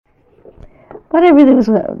What I really was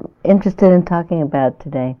interested in talking about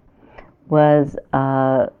today was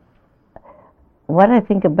what I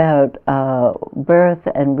think about birth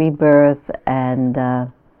and rebirth, and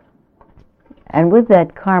with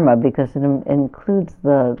that karma, because it includes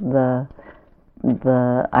the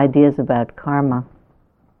ideas about karma.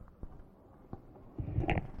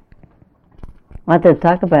 I wanted to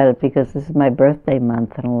talk about it because this is my birthday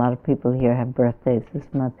month, and a lot of people here have birthdays this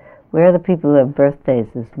month. Where are the people who have birthdays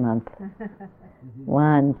this month?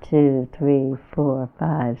 1, 2, 3, 4,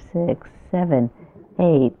 5, 6, 7,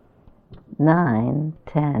 8, 9,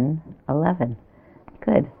 10, 11.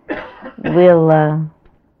 Good. We'll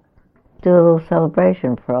do a little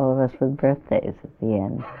celebration for all of us with birthdays at the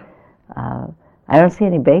end. I don't see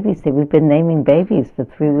any babies today. We've been naming babies for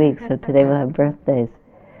 3 weeks, so today we'll have birthdays.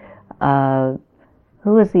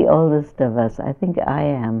 Who is the oldest of us? I think I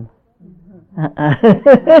am.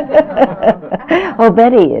 Oh,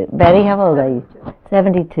 Betty. Betty, how old are you?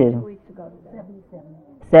 72.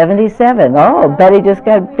 77. Oh, Betty just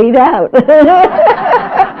got beat out.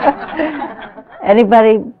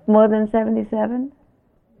 Anybody more than 77?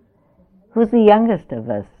 Who's the youngest of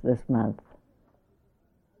us this month?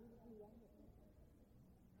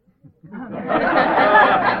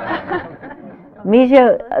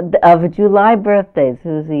 Mijo, of July birthdays,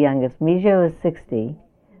 who's the youngest? Mijo is 60.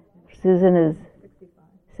 Susan is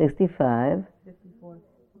 65.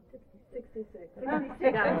 66.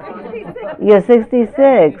 You're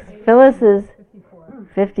 66. Phyllis is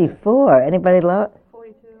 54. Anybody lower?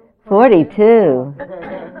 42.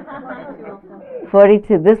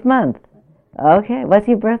 42 this month. Okay. What's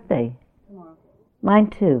your birthday? Tomorrow. Mine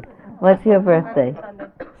too. What's your birthday?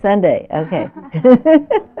 Sunday. Okay.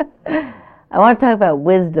 I want to talk about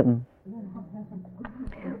wisdom.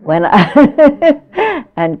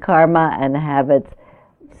 And karma and habits.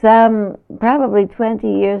 Probably 20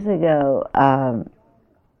 years ago,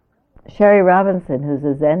 Sherry Robinson, who's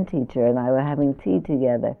a Zen teacher, and I were having tea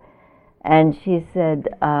together, and she said,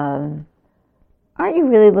 aren't you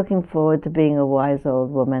really looking forward to being a wise old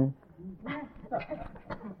woman?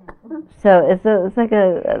 So it's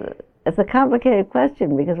a complicated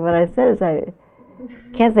question, because what I said is I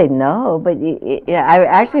can't say no, but I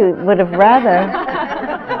actually would have rather.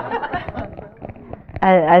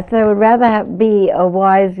 I said I would rather be a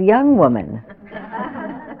wise young woman.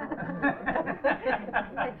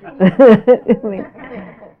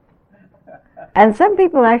 And some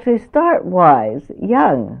people actually start wise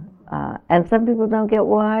young, and some people don't get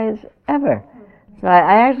wise ever. So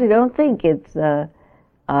I actually don't think it's a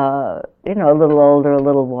little older, a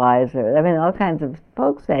little wiser. I mean, all kinds of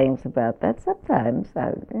folk sayings about that.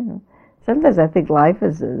 Sometimes I think life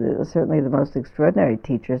is certainly the most extraordinary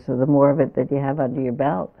teacher, so the more of it that you have under your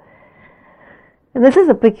belt. And this is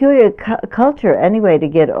a peculiar culture anyway to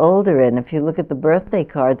get older in. If you look at the birthday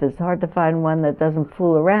cards, it's hard to find one that doesn't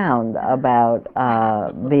fool around about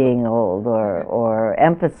being old or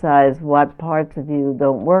emphasize what parts of you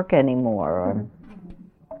don't work anymore.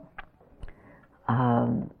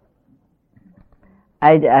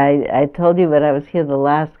 I told you when I was here the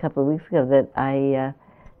last couple of weeks ago that I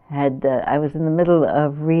was in the middle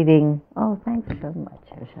of reading. Oh, thanks so much,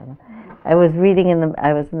 Shoshana. I was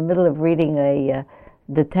in the middle of reading a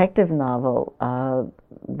detective novel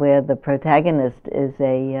where the protagonist is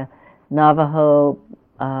a Navajo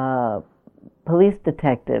police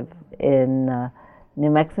detective in New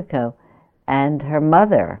Mexico, and her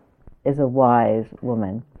mother is a wise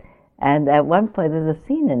woman. And at one point, there's a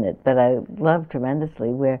scene in it that I love tremendously,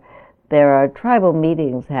 where there are tribal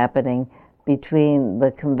meetings happening between the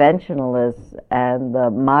conventionalists and the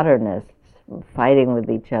modernists, fighting with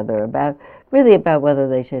each other about whether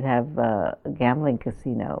they should have a gambling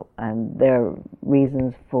casino, and their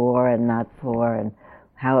reasons for and not for, and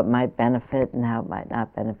how it might benefit and how it might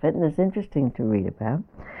not benefit. And it's interesting to read about.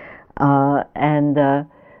 I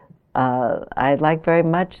like very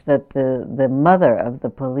much that the mother of the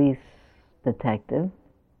police detective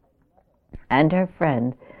and her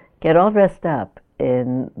friend get all dressed up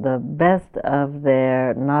in the best of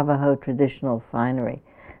their Navajo traditional finery.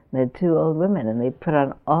 They're two old women, and they put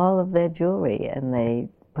on all of their jewelry, and they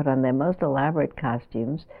put on their most elaborate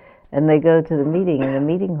costumes, and they go to the meeting in the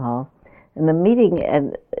meeting hall. And the meeting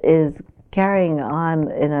is carrying on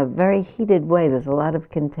in a very heated way. There's a lot of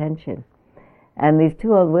contention. And these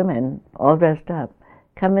two old women, all dressed up,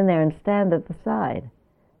 come in there and stand at the side.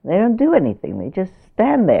 They don't do anything. They just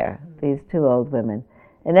stand there, these two old women.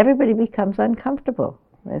 And everybody becomes uncomfortable.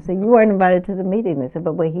 They say, you weren't invited to the meeting. They said,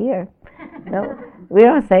 but we're here. No, we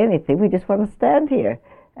don't say anything. We just want to stand here.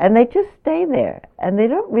 And they just stay there. And they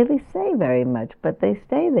don't really say very much, but they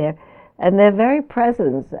stay there. And their very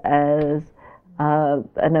presence as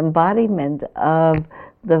an embodiment of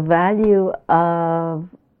the value of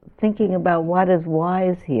thinking about what is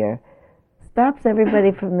wise here, stops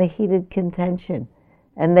everybody from the heated contention.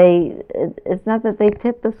 And it's not that they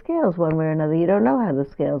tip the scales one way or another. You don't know how the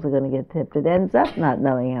scales are going to get tipped. It ends up not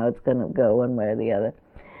knowing how it's going to go one way or the other.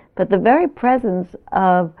 But the very presence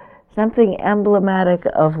of something emblematic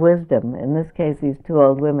of wisdom, in this case these two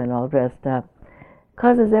old women all dressed up,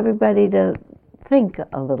 causes everybody to think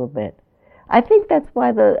a little bit. I think that's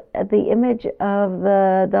why the image of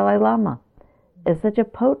the Dalai Lama is such a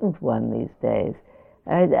potent one these days.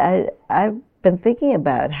 I've been thinking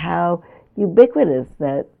about how ubiquitous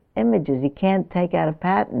that image is. You can't take out a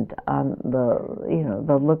patent on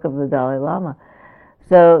the look of the Dalai Lama.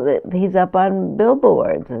 So he's up on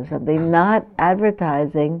billboards or something, not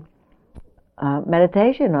advertising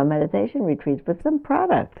meditation or meditation retreats, but some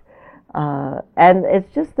product. And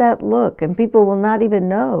it's just that look, and people will not even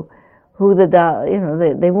know who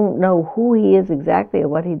they won't know who he is exactly or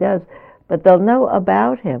what he does, but they'll know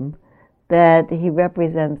about him that he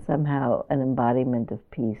represents somehow an embodiment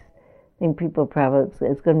of peace. I think people probably,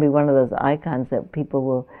 it's going to be one of those icons that people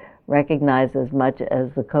will recognize as much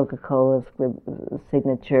as the Coca-Cola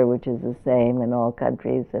signature, which is the same in all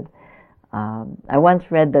countries. And I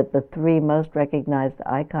once read that the three most recognized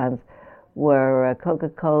icons were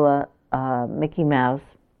Coca-Cola, Mickey Mouse,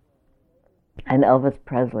 and Elvis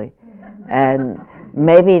Presley. And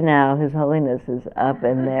maybe now His Holiness is up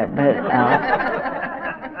in there,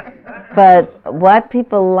 but what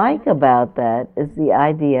people like about that is the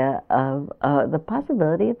idea of the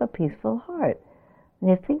possibility of a peaceful heart.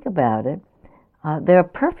 When you think about it, there are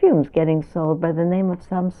perfumes getting sold by the name of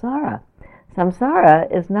samsara. Samsara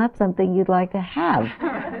is not something you'd like to have.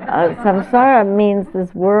 Samsara means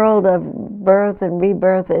this world of birth and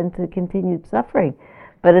rebirth into continued suffering.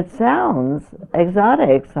 But it sounds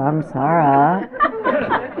exotic, samsara.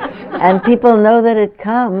 And people know that it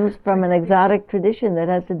comes from an exotic tradition that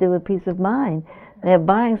has to do with peace of mind. They're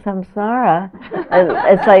buying samsara.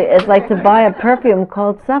 It's like to buy a perfume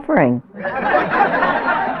called suffering.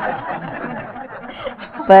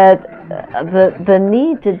 But the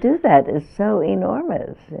need to do that is so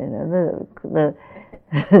enormous.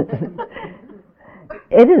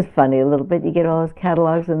 It is funny a little bit. You get all those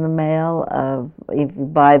catalogs in the mail of if you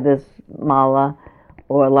buy this mala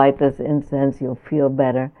or light this incense, you'll feel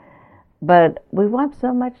better. But we want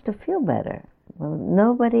so much to feel better. Well,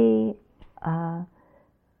 nobody,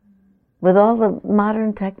 with all the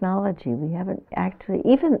modern technology, we haven't actually,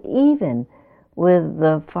 even with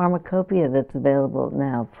the pharmacopoeia that's available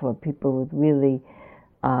now for people with really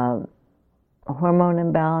hormone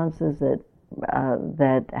imbalances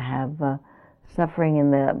that have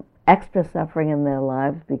extra suffering in their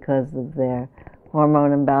lives because of their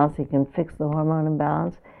hormone imbalance. You can fix the hormone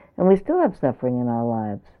imbalance, and we still have suffering in our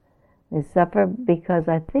lives. We suffer because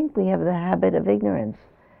I think we have the habit of ignorance.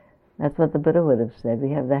 That's what the Buddha would have said.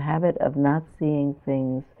 We have the habit of not seeing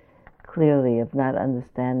things clearly, of not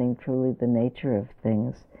understanding truly the nature of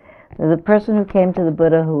things. There's a person who came to the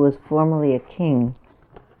Buddha who was formerly a king,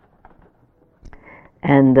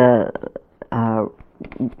 and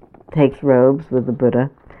takes robes with the Buddha,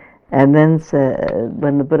 and then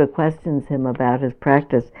when the Buddha questions him about his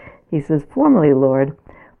practice, he says, "Formerly, Lord,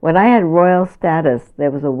 when I had royal status, there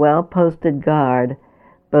was a well-posted guard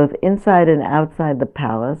both inside and outside the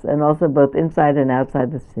palace, and also both inside and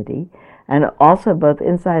outside the city, and also both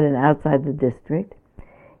inside and outside the district.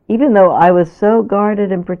 Even though I was so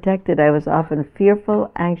guarded and protected, I was often fearful,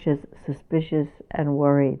 anxious, suspicious, and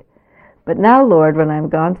worried. But now, Lord, when I am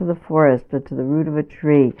gone to the forest or to the root of a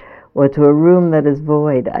tree or to a room that is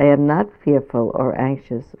void, I am not fearful or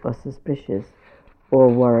anxious or suspicious or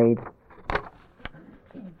worried.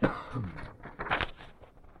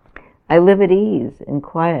 I live at ease and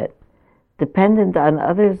quiet, dependent on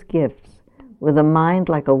others' gifts, with a mind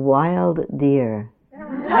like a wild deer."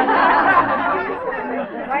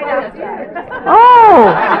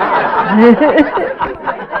 Oh!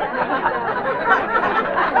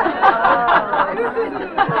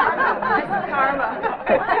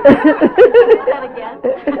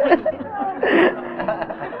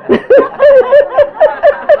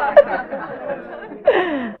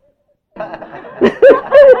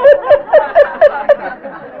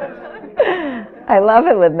 I love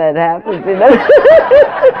it when that happens, you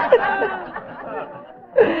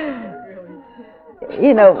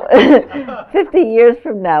know. 50 years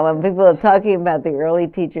from now, when people are talking about the early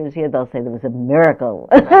teachers here, they'll say there was a miracle.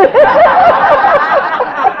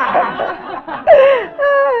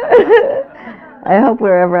 I hope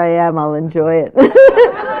wherever I am, I'll enjoy it.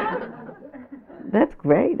 That's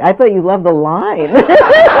great. I thought you loved the line.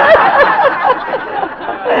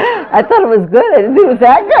 I thought it was good. I didn't think it was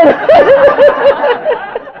that good.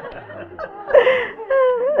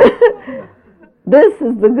 This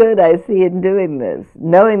is the good I see in doing this.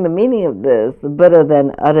 Knowing the meaning of this, the Buddha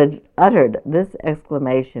then uttered this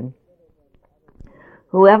exclamation: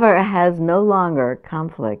 whoever has no longer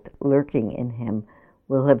conflict lurking in him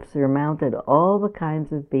will have surmounted all the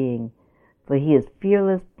kinds of being, for he is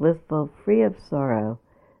fearless, blissful, free of sorrow.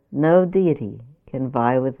 No deity can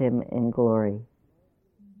vie with him in glory.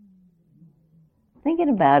 Thinking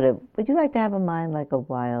about it, would you like to have a mind like a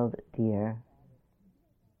wild deer?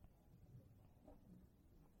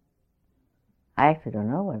 I actually don't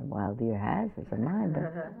know what a wild deer has as a mind,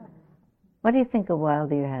 but what do you think a wild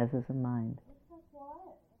deer has as a mind?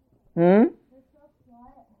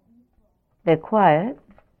 They're quiet.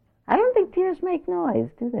 I don't think deers make noise,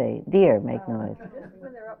 do they? Deer make noise. Just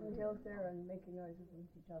when they're up in the hills there and making noises with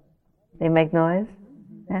each other. They make noise?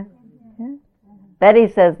 Yeah. Yeah. Betty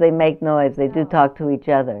says they make noise. They do talk to each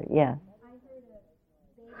other. Yeah. I heard a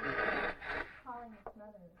baby calling its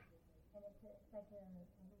mother, and it's like a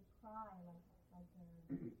little cry, like I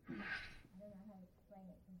don't know how to explain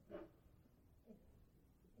it.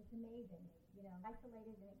 It's amazing,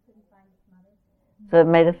 isolated, and it couldn't find its mother. So it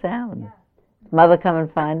made a sound. Yeah. Mother come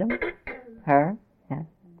and find him? Her? Yeah.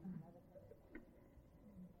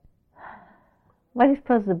 What do you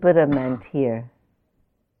suppose the Buddha meant here?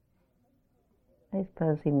 I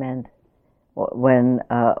suppose he meant when,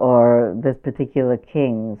 or this particular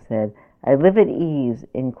king said, I live at ease,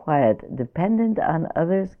 in quiet, dependent on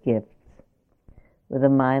others' gifts, with a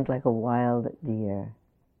mind like a wild deer.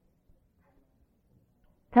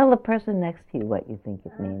 Tell the person next to you what you think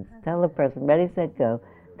it means. Tell the person, ready, set, go.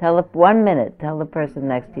 1 minute, tell the person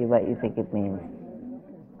next to you what you think it means.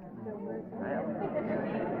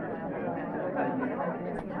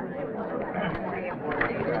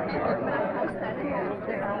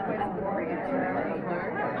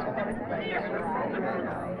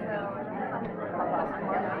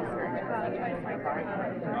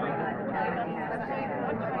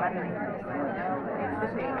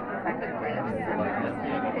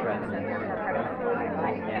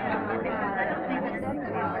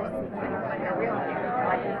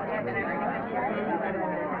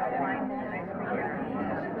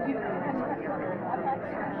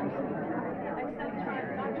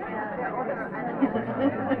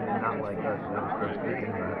 Not like us,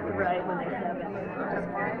 right, when they have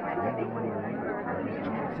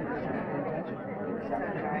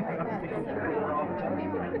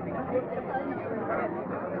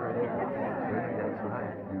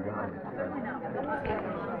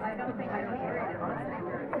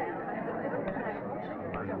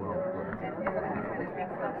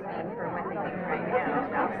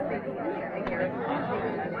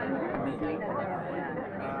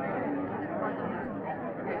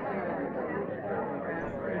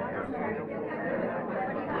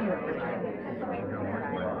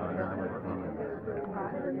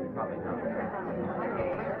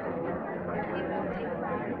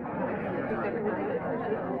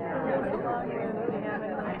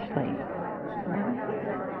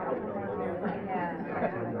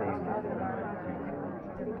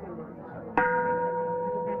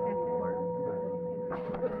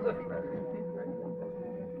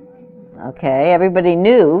Okay, everybody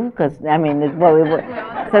knew, because, I mean,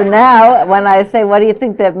 so now, when I say, what do you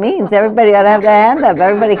think that means, everybody ought to have their hand up.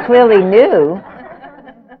 Everybody clearly knew.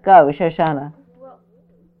 Go, Shoshana. Well,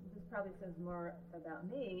 this probably says more about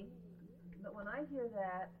me, but when I hear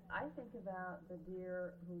that, I think about the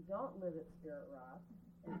deer who don't live at Spirit Rock.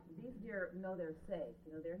 And these deer know they're safe.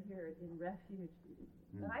 They're here in refuge.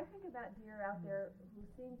 But I think about deer out there who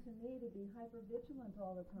seem to me to be hyper-vigilant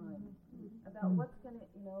all the time about what's going to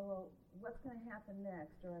happen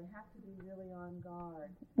next, or I have to be really on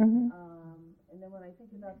guard. And then when I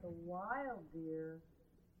think about the wild deer,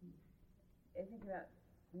 I think about,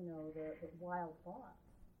 the wild thoughts.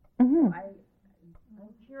 So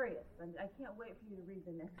I'm curious. I can't wait for you to read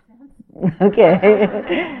the next sentence.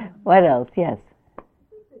 Okay. What else? Yes. I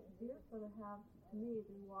think that deer sort of have, to me,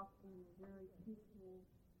 they walk in a very peaceful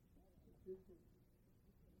existence.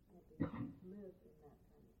 Live in that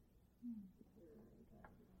kind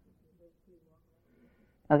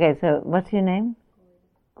of. Okay, so what's your name?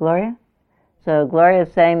 Gloria? So Gloria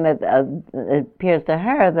is saying that it appears to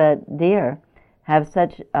her that deer have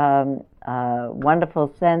such wonderful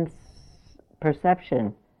sense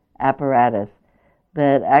perception apparatus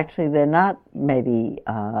that actually they're not maybe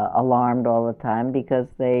alarmed all the time, because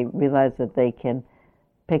they realize that they can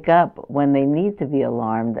pick up when they need to be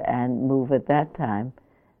alarmed and move at that time.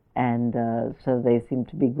 And so they seem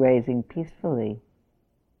to be grazing peacefully.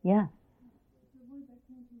 Yeah. The word that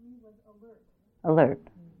came to me was Alert,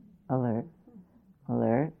 alert,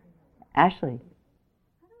 alert. Ashley.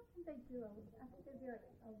 I don't think they do. I think they're very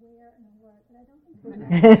aware and alert, but I don't think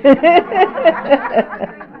they're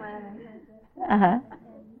Uh-huh. and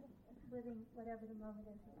living whatever the moment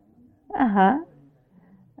is Uh-huh.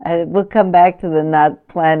 We'll come back to the not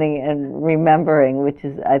planning and remembering, which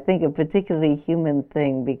is, I think, a particularly human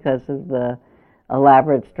thing because of the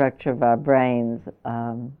elaborate structure of our brains.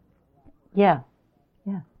 Yeah,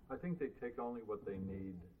 yeah. I think they take only what they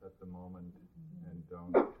need at the moment and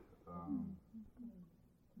don't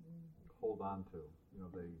hold on to. You know,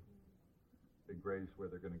 they graze where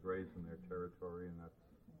they're going to graze in their territory, and that's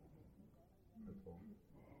all.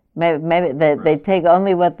 Maybe they take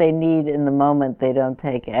only what they need in the moment. They don't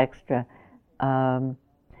take extra.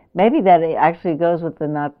 Maybe that actually goes with the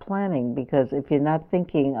not planning, because if you're not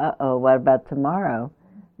thinking, uh-oh, what about tomorrow?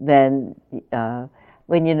 Then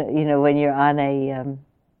when when you're on a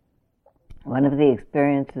one of the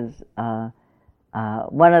experiences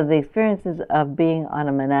of being on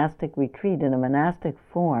a monastic retreat in a monastic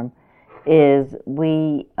form is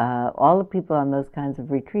we all the people on those kinds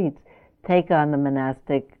of retreats take on the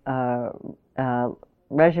monastic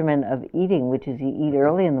regimen of eating, which is you eat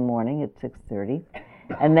early in the morning at 6:30,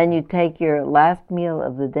 and then you take your last meal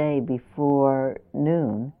of the day before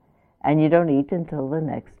noon, and you don't eat until the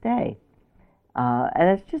next day. And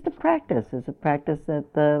it's just a practice. It's a practice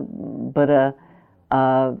that the Buddha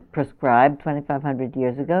prescribed 2,500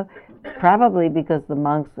 years ago, probably because the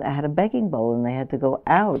monks had a begging bowl and they had to go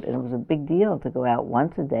out, and it was a big deal to go out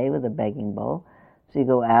once a day with a begging bowl. So you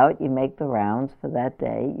go out, you make the rounds for that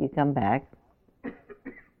day, you come back,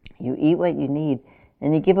 you eat what you need,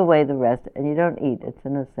 and you give away the rest, and you don't eat. It's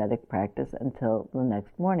an ascetic practice until the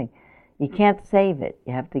next morning. You can't save it.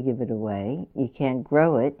 You have to give it away. You can't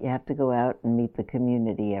grow it. You have to go out and meet the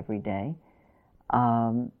community every day.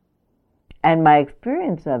 And my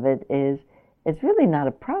experience of it is it's really not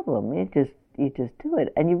a problem. You just do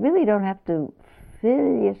it. And you really don't have to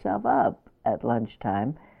fill yourself up at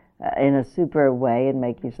lunchtime in a super way and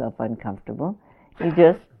make yourself uncomfortable. You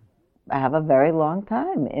just have a very long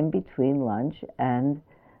time in between lunch and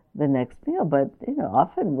the next meal. But,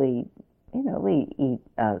 often we eat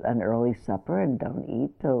an early supper and don't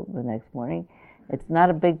eat till the next morning. It's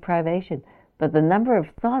not a big privation. But the number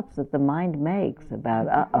of thoughts that the mind makes about,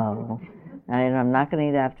 I'm not going to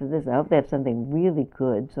eat after this. I hope they have something really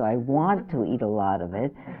good, so I want to eat a lot of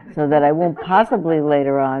it so that I won't possibly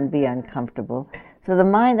later on be uncomfortable. So the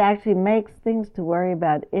mind actually makes things to worry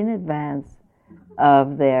about in advance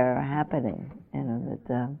of their happening.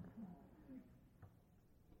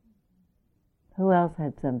 Who else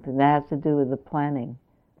had something that has to do with the planning?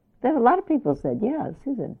 There a lot of people said, yeah,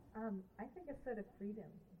 Susan. I think a sort of freedom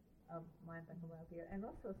of mind, like a wild deer, and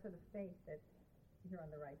also a sort of faith that you're on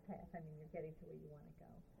the right path. I mean, you're getting to where you want to go.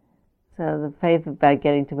 So the faith about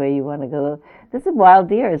getting to where you want to go. This is wild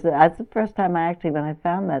deer. That's the first time when I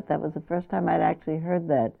found that was the first time I'd actually heard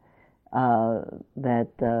that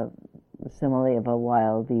simile of a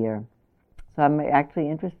wild deer. So I'm actually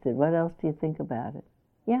interested. What else do you think about it?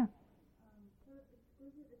 Yeah.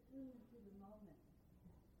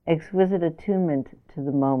 Exquisite attunement to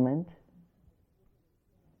the moment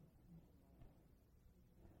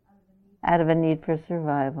out of a need for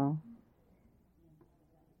survival.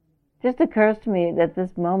 Just occurs to me at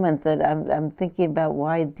this moment that I'm thinking about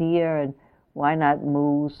why deer and why not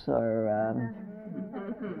moose or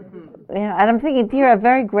and I'm thinking deer are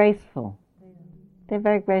very graceful. They're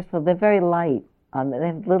very graceful. They're very light. They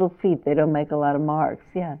have little feet. They don't make a lot of marks.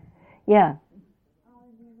 Yeah. In the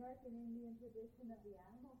American Indian tradition of the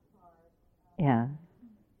animal card. Yeah.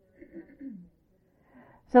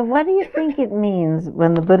 So what do you think it means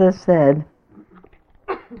when the Buddha said,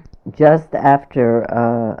 just after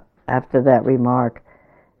that remark,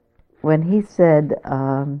 when he said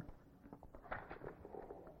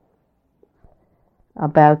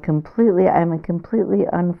about I'm completely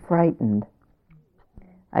unfrightened.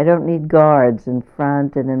 I don't need guards in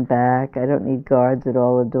front and in back. I don't need guards at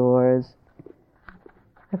all the doors.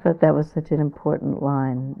 I thought that was such an important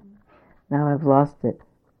line. Now I've lost it.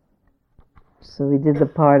 So we did the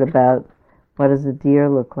part about what does a deer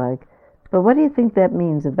look like. But what do you think that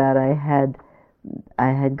means about I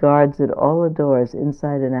had guards at all the doors,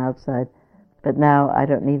 inside and outside, but now I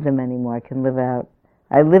don't need them anymore. I can live out.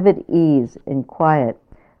 I live at ease, in quiet,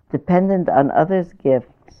 dependent on others'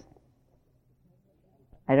 gifts.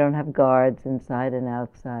 I don't have guards inside and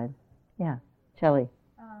outside. Yeah, Shelley.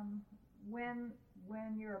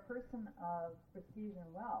 When you're a person of prestige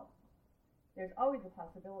and wealth, there's always a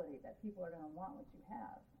possibility that people are going to want what you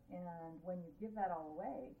have. And when you give that all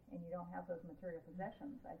away and you don't have those material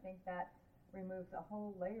possessions, I think that removes a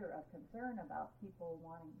whole layer of concern about people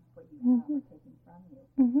wanting what you have or taking from you.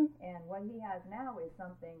 And what he has now is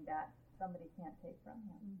something that somebody can't take from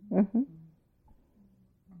him.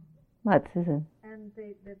 What, Susan? And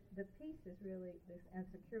the peace is really, and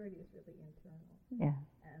security is really internal. Yeah.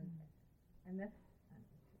 And that's,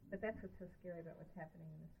 but that's what's so scary about what's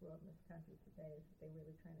happening in this world, in this country today, is that they're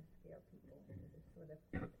really trying to scare people into this sort of,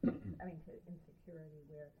 to insecurity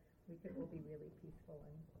where we could all be really peaceful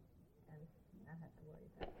and not have to worry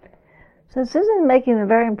about it. So Susan's making a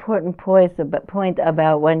very important point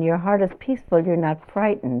about when your heart is peaceful, you're not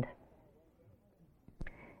frightened.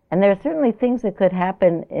 And there are certainly things that could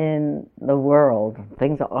happen in the world.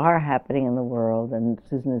 Things are happening in the world, and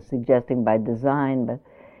Susan is suggesting by design, but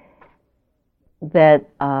that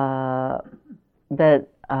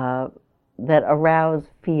arouse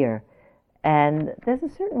fear. And there's a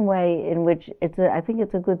certain way in which I think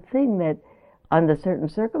it's a good thing that under certain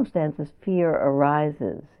circumstances fear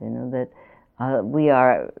arises. That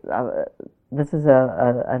this is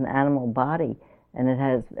an animal body, and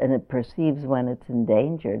it perceives when it's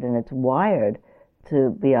endangered, and it's wired to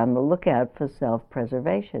be on the lookout for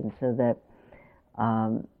self-preservation, so that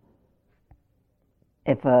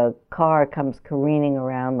if a car comes careening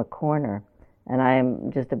around the corner and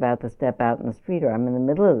I'm just about to step out in the street, or I'm in the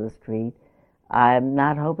middle of the street, I'm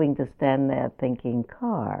not hoping to stand there thinking,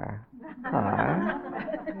 car,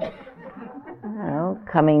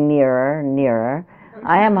 coming nearer and nearer.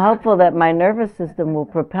 I am hopeful that my nervous system will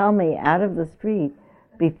propel me out of the street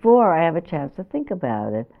before I have a chance to think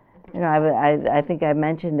about it. I think I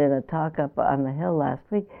mentioned in a talk up on the Hill last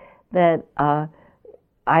week that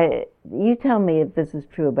you tell me if this is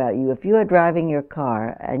true about you. If you are driving your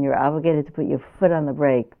car and you're obligated to put your foot on the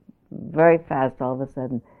brake very fast all of a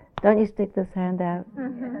sudden, don't you stick this hand out?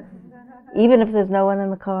 Yes. Even if there's no one in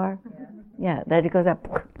the car? Yeah, that it goes up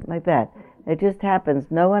like that. It just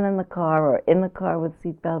happens. No one in the car or in the car with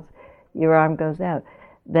seatbelts, your arm goes out.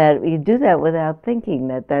 That you do that without thinking,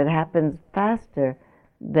 that happens faster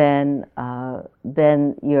than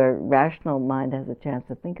your rational mind has a chance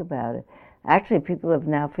to think about it. Actually, people have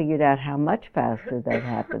now figured out how much faster that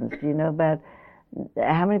happens. Do you know about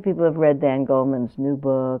how many people have read Dan Goleman's new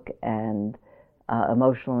book and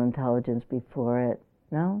Emotional Intelligence before it?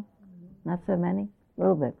 No? Not so many? A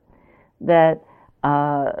little bit. That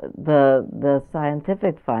the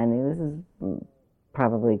scientific finding, this is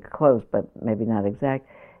probably close but maybe not exact,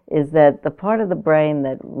 is that the part of the brain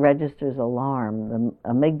that registers alarm, the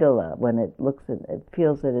amygdala, when it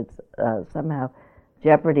feels that it's somehow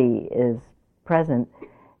jeopardy is present,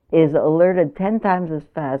 is alerted 10 times as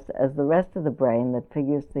fast as the rest of the brain that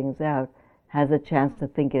figures things out has a chance to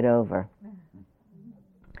think it over.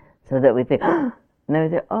 So that we think, and then we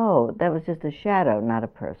say, oh, that was just a shadow, not a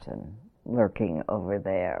person lurking over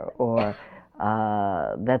there, or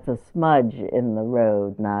that's a smudge in the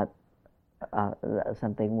road, not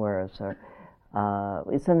something worse. Or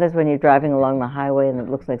sometimes when you're driving along the highway and it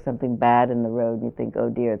looks like something bad in the road, and you think, oh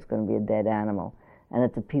dear, it's going to be a dead animal, and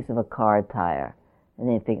it's a piece of a car tire, and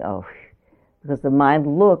then you think, oh, because the mind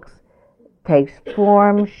takes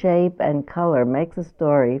form, shape, and color, makes a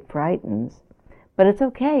story, frightens, but it's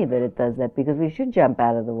okay that it does that, because we should jump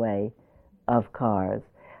out of the way of cars.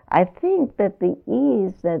 I think that the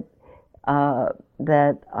ease the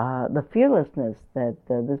fearlessness that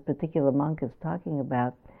this particular monk is talking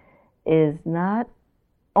about is not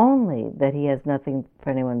only that he has nothing for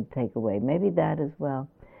anyone to take away, maybe that as well,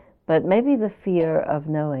 but maybe the fear of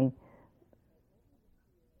knowing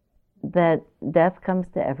that death comes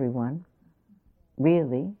to everyone,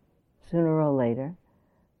 really, sooner or later,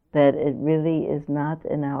 that it really is not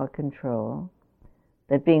in our control,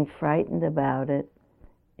 that being frightened about it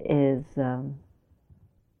is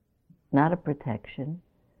not a protection.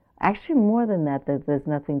 Actually, more than that, that there's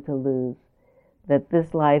nothing to lose, that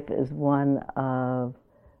this life is one of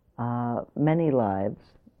many lives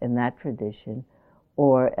in that tradition,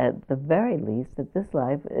 or at the very least, that this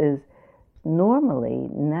life is normally,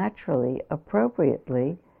 naturally,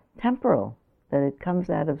 appropriately temporal, that it comes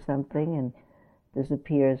out of something and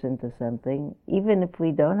disappears into something, even if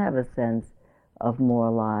we don't have a sense of more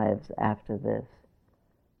lives after this.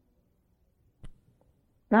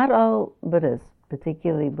 Not all Buddhists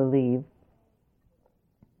particularly believe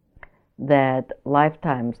that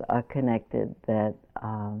lifetimes are connected, that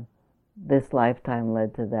this lifetime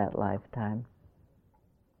led to that lifetime.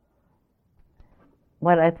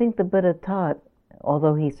 What I think the Buddha taught,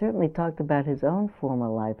 although he certainly talked about his own former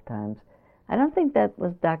lifetimes, I don't think that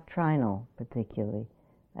was doctrinal particularly.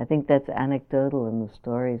 I think that's anecdotal in the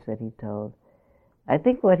stories that he told. I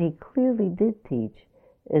think what he clearly did teach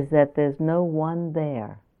is that there's no one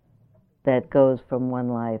there. that goes from one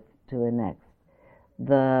life to the next.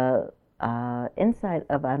 The insight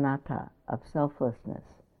of anatta, of selflessness,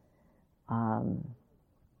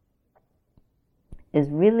 is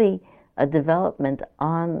really a development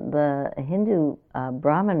on the Hindu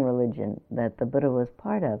Brahmin religion that the Buddha was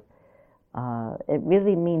part of. It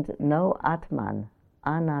really means no Atman,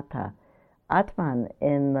 anatta. Atman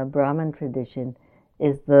in the Brahmin tradition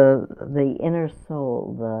is the inner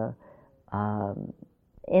soul, the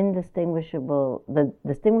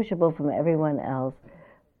distinguishable from everyone else,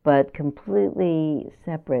 but completely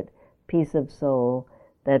separate piece of soul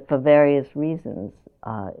that for various reasons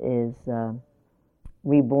is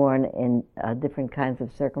reborn in different kinds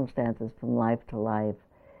of circumstances from life to life.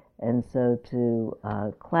 And so to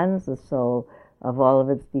cleanse the soul of all of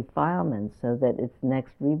its defilements so that its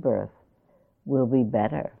next rebirth will be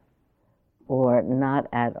better or not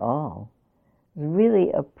at all. It's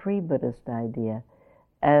really a pre-Buddhist idea.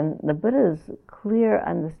 And the Buddha's clear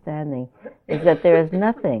understanding is that there is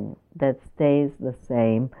nothing that stays the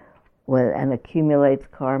same and accumulates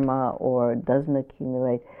karma or doesn't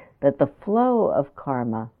accumulate, that the flow of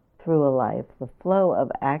karma through a life, the flow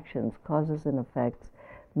of actions, causes and effects,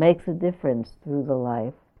 makes a difference through the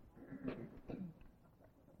life.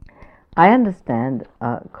 I understand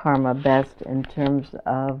karma best in terms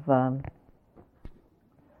of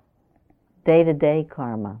day-to-day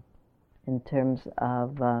karma, in terms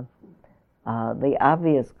of the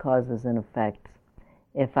obvious causes and effects.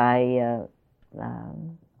 If I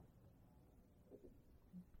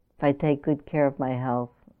take good care of my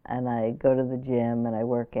health and I go to the gym and I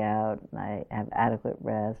work out and I have adequate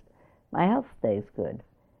rest, my health stays good.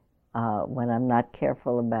 When I'm not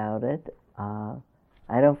careful about it,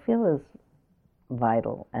 I don't feel as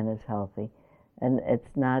vital and as healthy. And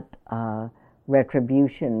it's not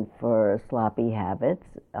retribution for sloppy habits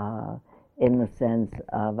in the sense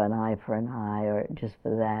of an eye for an eye or just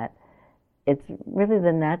for that. It's really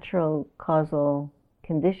the natural causal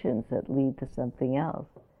conditions that lead to something else.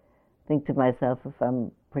 Think to myself, if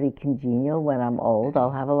I'm pretty congenial when I'm old,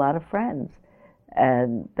 I'll have a lot of friends.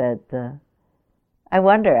 And that I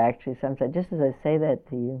wonder actually sometimes, just as I say that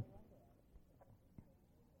to you,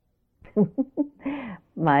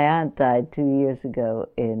 my aunt died 2 years ago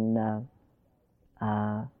in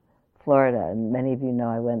Florida, and many of you know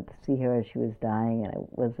I went to see her as she was dying, and I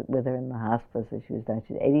was with her in the hospice as she was dying.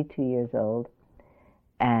 She's 82 years old,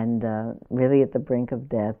 and really at the brink of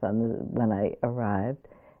death when I arrived,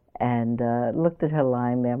 and looked at her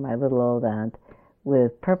lying there, my little old aunt,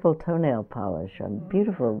 with purple toenail polish on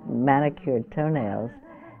beautiful manicured toenails,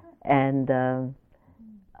 and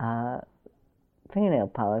fingernail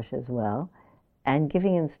polish as well, and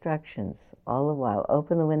giving instructions all the while.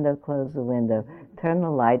 Open the window, close the window, turn the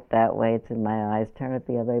light that way, it's in my eyes, turn it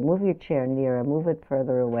the other way, move your chair nearer, move it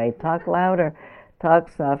further away, talk louder, talk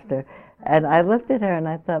softer. And I looked at her and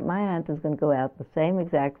I thought, my aunt is going to go out the same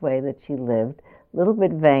exact way that she lived, a little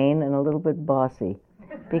bit vain and a little bit bossy,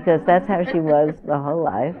 because that's how she was the whole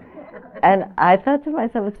life. And I thought to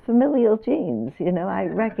myself, it's familial genes, you know, I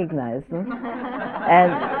recognize them.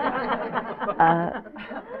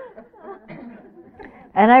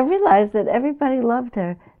 And I realized that everybody loved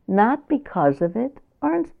her, not because of it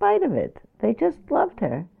or in spite of it. They just loved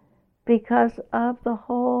her because of the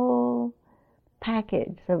whole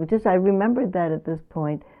package. So I remembered that at this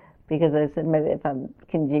point, because I said, maybe if I'm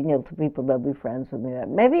congenial to people, they'll be friends with me.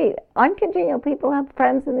 Maybe uncongenial people have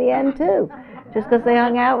friends in the end too, just because they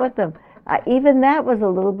hung out with them. Even that was a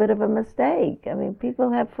little bit of a mistake. I mean, people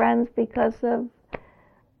have friends because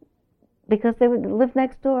they would live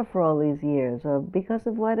next door for all these years, or because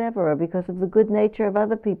of whatever, or because of the good nature of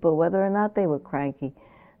other people, whether or not they were cranky.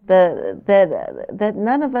 That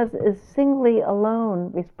none of us is singly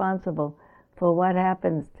alone responsible for what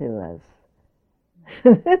happens to us.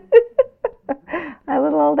 My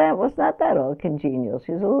little old aunt was not that old congenial.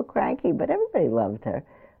 She was a little cranky, but everybody loved her,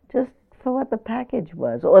 just for what the package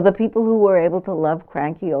was. Or the people who were able to love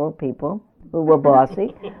cranky old people, who were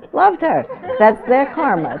bossy, loved her. That's their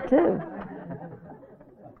karma, too.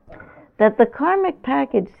 That the karmic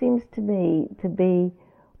package seems to me to be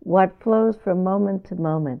what flows from moment to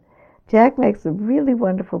moment. Jack makes a really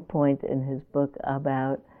wonderful point in his book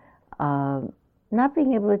about not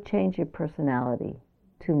being able to change your personality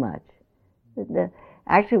too much.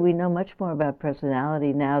 Actually, we know much more about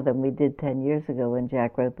personality now than we did 10 years ago when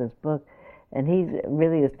Jack wrote this book. And he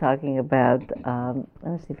really is talking about,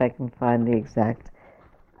 let me see if I can find the exact,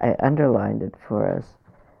 I underlined it for us,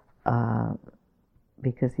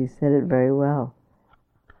 because he said it very well.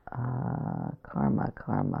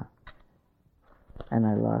 Karma. And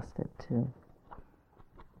I lost it too.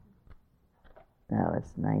 No,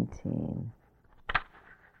 it's 19.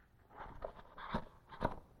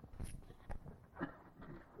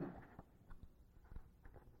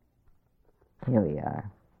 Here we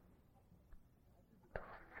are.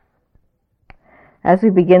 As we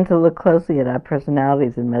begin to look closely at our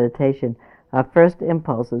personalities in meditation, our first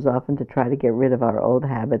impulse is often to try to get rid of our old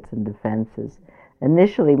habits and defenses.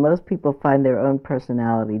 Initially, most people find their own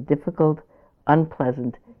personality difficult,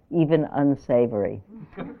 unpleasant, even unsavory.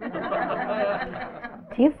 Do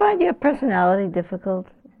you find your personality difficult?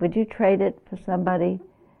 Would you trade it for somebody?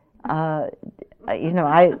 A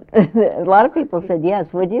lot of people said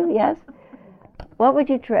yes. Would you? Yes? What would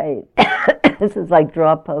you trade? This is like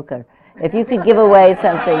draw poker. If you could give away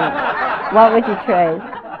something, what would you trade?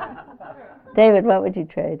 David, what would you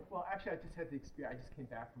trade? Well, actually, I just had the experience. I just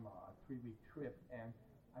came back from a 3-week trip, and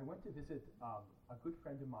I went to visit a good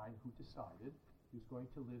friend of mine who decided he was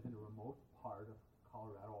going to live in a remote part of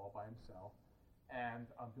Colorado all by himself, and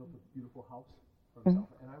built a beautiful house for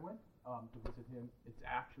himself. And I went to visit him. It's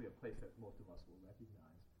actually a place that most of us will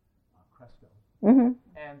recognize, Crestone.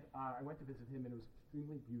 And I went to visit him, and it was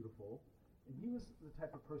extremely beautiful. And he was the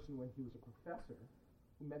type of person, when he was a professor,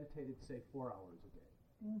 who meditated, say, 4 hours a day.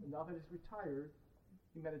 And now that he's retired,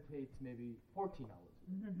 he meditates maybe 14 hours a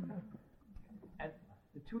day. And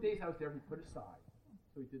the 2 days I was there, he put aside,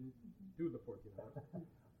 so he didn't do the 14 hours.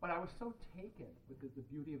 But I was so taken with the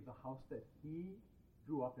beauty of the house that he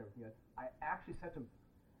drew up and everything. I actually said to him,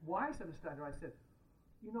 why, said Mr. Steiner, I said,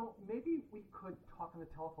 maybe we could talk on the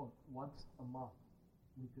telephone once a month.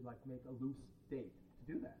 We could make a loose date to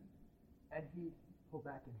do that. And he pulled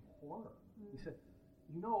back in horror. He said,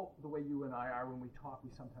 the way you and I are when we talk, we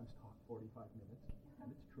sometimes talk 45 minutes,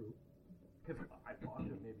 and it's true, because I talk to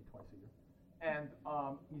him maybe twice a year. And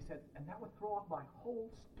he said, and that would throw off my whole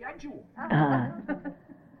schedule. And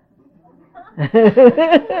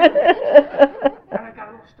I got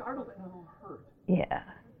a little startled and a little hurt. Yeah.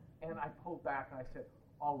 And I pulled back and I said,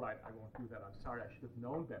 all right, I won't do that. I'm sorry, I should have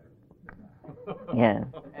known better. Yeah.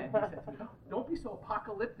 And he said to me, don't be so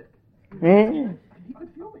apocalyptic. Yeah. He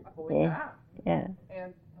could feel me pulling back. Yeah.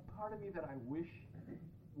 And the part of me that I wish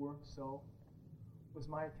weren't so was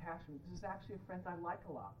my attachment. This is actually a friend I like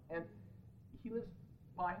a lot. And he lives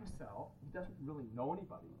by himself. He doesn't really know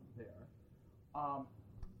anybody there.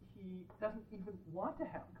 He doesn't even want to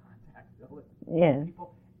have contact with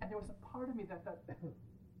people. And there was a part of me that thought,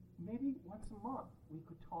 maybe once a month we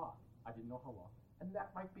could talk. I didn't know how long. And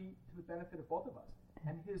that might be to the benefit of both of us.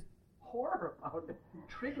 And his horror about it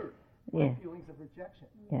triggered my feelings of rejection.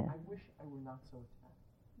 I wish I were not so attached.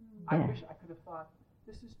 I wish I could have thought,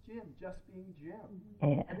 this is Jim just being Jim.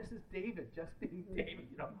 And this is David just being David.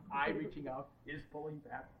 I reaching out, his pulling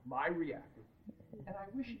back, my reacting. And I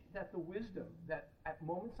wish that the wisdom that at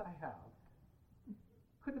moments I have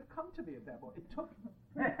could have come to me at that moment. It took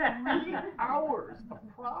 3 hours of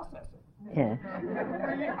processing. 3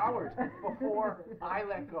 hours before I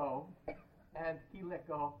let go and he let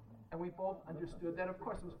go. And we both understood that, of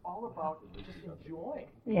course, it was all about just enjoying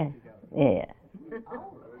being together.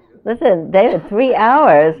 Listen, David, 3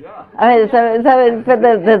 hours? I mean, so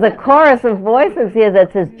there's a chorus of voices here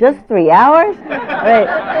that says just 3 hours?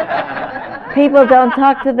 People don't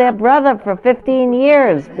talk to their brother for 15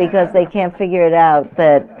 years because they can't figure it out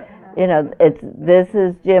that, this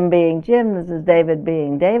is Jim being Jim, this is David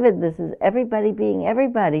being David, this is everybody being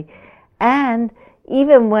everybody. And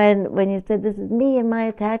even when you said, this is me and my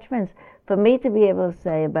attachments, for me to be able to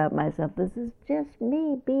say about myself, this is just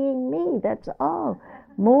me being me, that's all.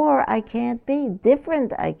 More I can't be,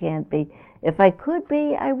 different I can't be. If I could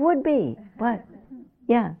be, I would be. What?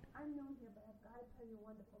 Yeah. I'm new here, but I've got to tell you a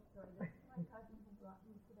wonderful story. This is my cousin who brought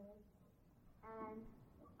me today. And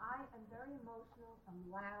I am very emotional, I'm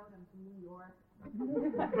loud, I'm from New York. I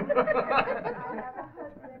have a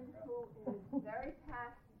husband who is very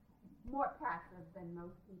passive. More passive than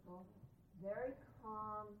most people, very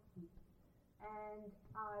calm, and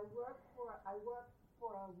I worked for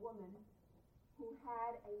a woman who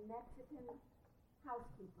had a Mexican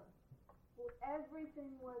housekeeper who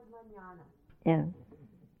everything was mañana. And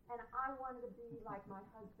I wanted to be like my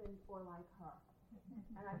husband or like her.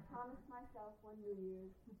 And I promised myself one New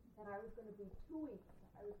Year's that I was going to be 2 weeks.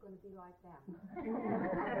 I was going to be like them.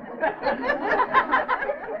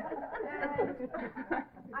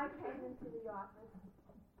 And I came into the office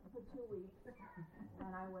for 2 weeks,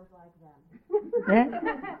 and I was like them. And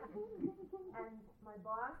my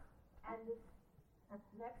boss and this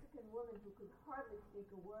Mexican woman who could hardly speak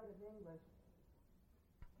a word of English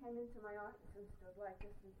came into my office and stood like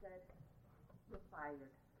this and said, "You're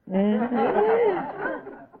fired."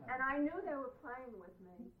 And I knew they were playing with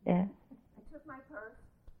me. I took my purse,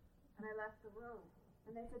 And I left the room.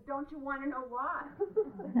 And they said, don't you want to know why?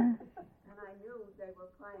 And I knew they were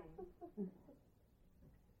playing.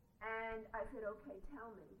 And I said, okay, tell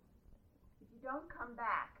me. If you don't come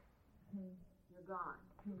back, you're gone.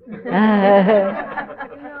 You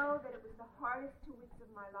know that it was the hardest 2 weeks of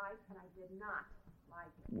my life, and I did not like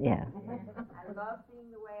it. Yeah. I love being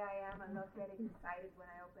the way I am. I love getting excited when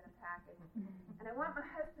I open a package. And I want my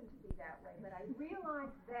husband to be that way, but I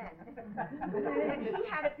realized then that he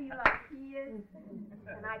had to be like he is,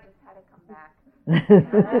 and I just had to come back.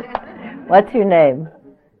 What's your name?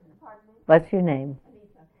 Pardon me? What's your name?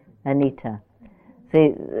 Anita.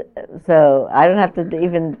 See, so I don't have to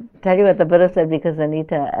even tell you what the Buddha said, because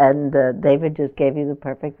Anita and David just gave you the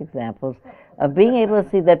perfect examples of being able to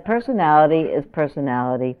see that personality is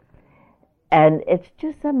personality, and it's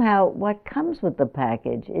just somehow what comes with the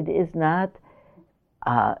package. It is not.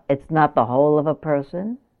 It's not the whole of a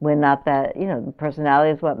person. We're not that. The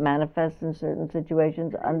personality is what manifests in certain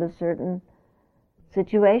situations under certain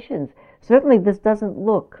situations. Certainly, this doesn't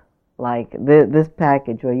look like this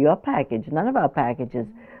package or your package. None of our packages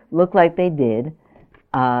look like they did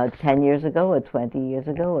 10 years ago or 20 years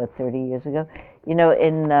ago or 30 years ago.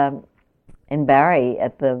 In Barrie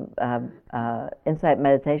at the Insight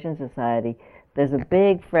Meditation Society, there's a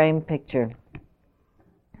big frame picture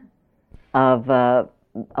of a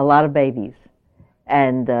lot of babies.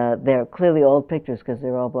 And they're clearly old pictures because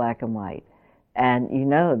they're all black and white. And you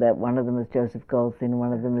know that one of them is Joseph Goldstein,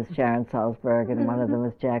 one of them is Sharon Salzberg, and one of them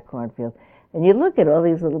is Jack Kornfield. And you look at all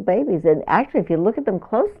these little babies, and actually if you look at them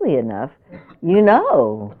closely enough, you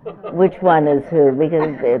know which one is who,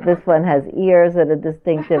 because this one has ears that are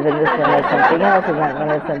distinctive, and this one has something else, and that one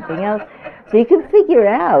has something else. So you can figure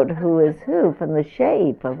out who is who from the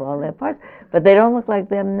shape of all their parts, but they don't look like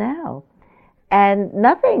them now. And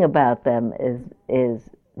nothing about them is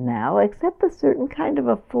now, except a certain kind of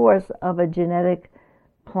a force of a genetic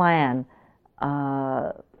plan.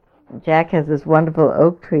 Jack has this wonderful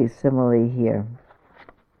oak tree simile here.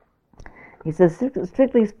 He says,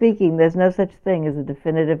 strictly speaking, there's no such thing as a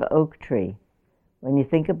definitive oak tree. When you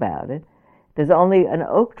think about it, there's only an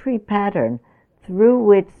oak tree pattern through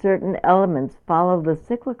which certain elements follow the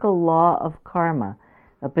cyclical law of karma,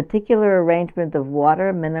 a particular arrangement of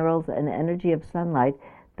water, minerals, and energy of sunlight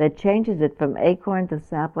that changes it from acorn to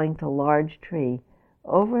sapling to large tree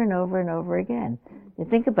over and over and over again. You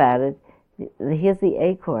think about it, here's the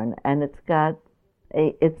acorn, and it's got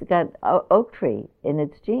oak tree in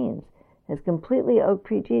its genes. It has completely oak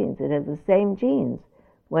tree genes. It has the same genes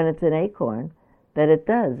when it's an acorn that it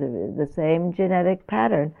does, the same genetic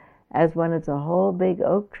pattern as when it's a whole big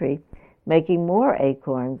oak tree, making more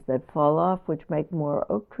acorns that fall off, which make more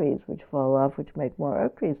oak trees, which fall off, which make more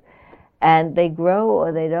oak trees. And they grow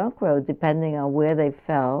or they don't grow depending on where they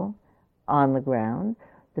fell on the ground,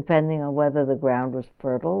 depending on whether the ground was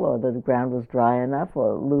fertile or the ground was dry enough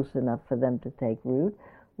or loose enough for them to take root,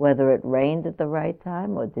 whether it rained at the right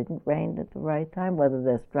time or didn't rain at the right time, whether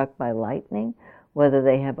they're struck by lightning, whether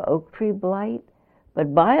they have oak tree blight.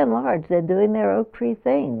 But by and large, they're doing their oak tree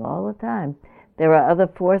thing all the time. There are other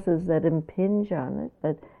forces that impinge on it,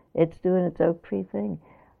 but it's doing its oak tree thing.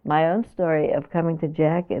 My own story of coming to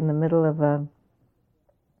Jack in the middle of a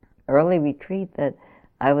early retreat that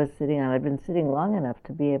I was sitting on, I'd been sitting long enough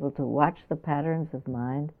to be able to watch the patterns of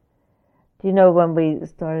mind. Do you know when we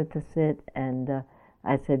started to sit and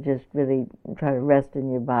I said just really try to rest in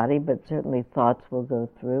your body, but certainly thoughts will go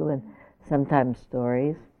through and sometimes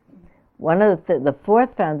stories. One of the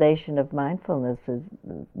fourth foundation of mindfulness is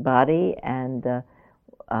body and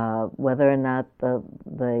whether or not the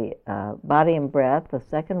body and breath. The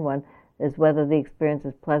second one is whether the experience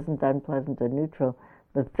is pleasant, unpleasant, or neutral.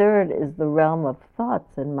 The third is the realm of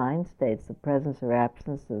thoughts and mind states, the presence or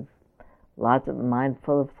absence of lots of mind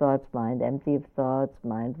full of thoughts, mind empty of thoughts,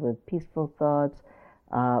 mind with peaceful thoughts,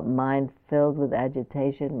 mind filled with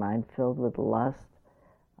agitation, mind filled with lust,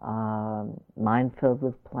 mind filled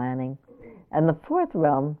with planning. And the fourth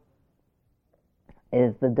realm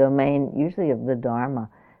is the domain usually of the Dharma.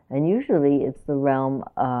 And usually it's the realm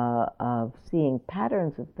of seeing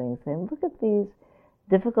patterns of things, saying, look at these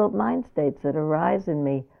difficult mind states that arise in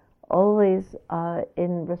me, always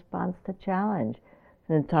in response to challenge.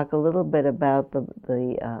 And talk a little bit about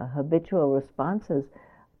the habitual responses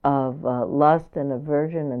of lust and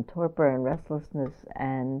aversion and torpor and restlessness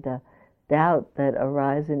and doubt that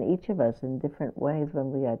arise in each of us in different ways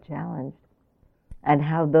when we are challenged, and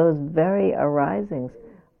how those very arisings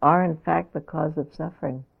are in fact the cause of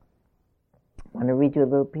suffering. I want to read you a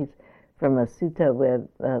little piece from a sutta where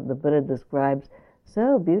the Buddha describes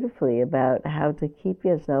so beautifully about how to keep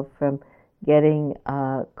yourself from getting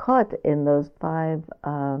caught in those five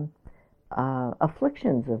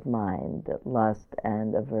afflictions of mind, lust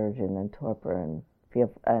and aversion and torpor and fear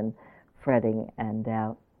and fretting and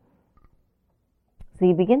doubt. So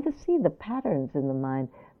you begin to see the patterns in the mind,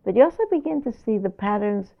 but you also begin to see the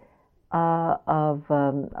patterns of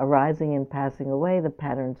arising and passing away, the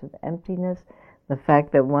patterns of emptiness, the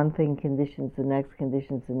fact that one thing conditions the next,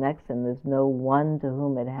 and there's no one to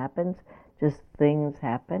whom it happens, just things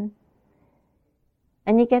happen.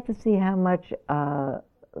 And you get to see how much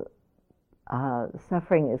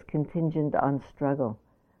suffering is contingent on struggle,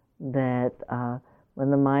 that when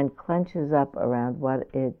the mind clenches up around what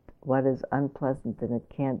is unpleasant and it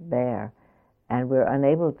can't bear, and we're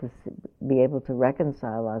unable to be able to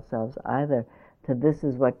reconcile ourselves either to this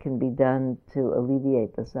is what can be done to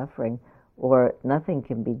alleviate the suffering, or nothing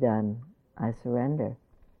can be done, I surrender,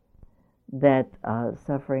 that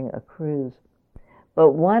suffering accrues.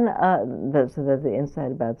 But so there's the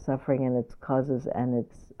insight about suffering and its causes and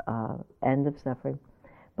its end of suffering.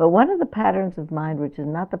 But one of the patterns of mind, which is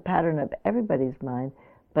not the pattern of everybody's mind,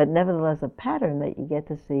 but nevertheless a pattern that you get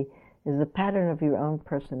to see, is the pattern of your own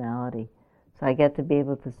personality. So I get to be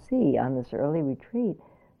able to see on this early retreat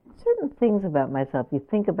certain things about myself. You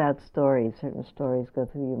think about stories, certain stories go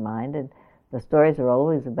through your mind, and the stories are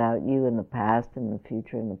always about you in the past and the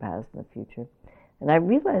future, in the past and the future. And I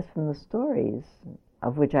realized from the stories,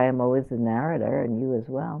 of which I am always the narrator, and you as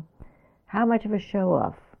well, how much of a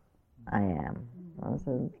show-off I am.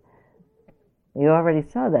 So you already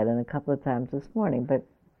saw that in a couple of times this morning, but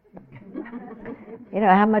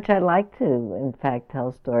how much I like to, in fact,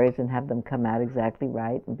 tell stories and have them come out exactly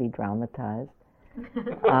right and be dramatized.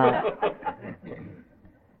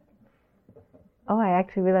 I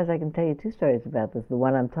actually realized I can tell you two stories about this, the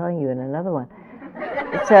one I'm telling you and another one.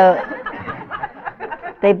 So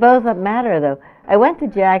they both matter, though. I went to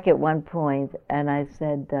Jack at one point, and I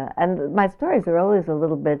said, and my stories are always a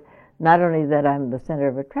little bit, not only that I'm the center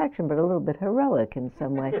of attraction, but a little bit heroic in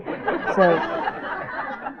some way.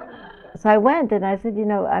 So I went, and I said,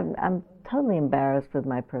 I'm totally embarrassed with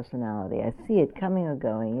my personality. I see it coming or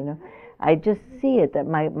going, I just see it, that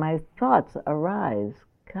my thoughts arise,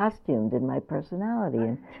 costumed in my personality,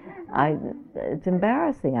 and it's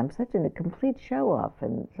embarrassing. I'm such a complete show-off,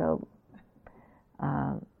 and so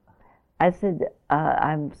I said,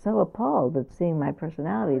 I'm so appalled at seeing my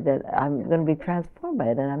personality that I'm going to be transformed by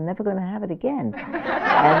it, and I'm never going to have it again.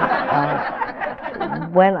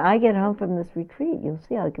 And when I get home from this retreat, you'll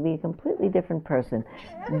see I could be a completely different person.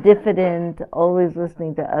 Diffident, always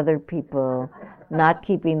listening to other people, not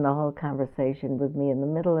keeping the whole conversation with me in the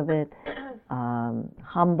middle of it,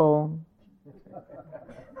 humble.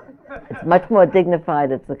 It's much more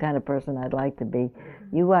dignified. It's the kind of person I'd like to be.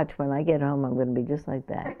 You watch, when I get home, I'm going to be just like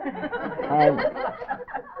that.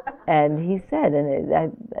 And he said,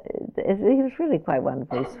 and he was really quite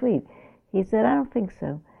wonderfully sweet. He said, I don't think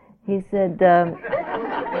so. He said,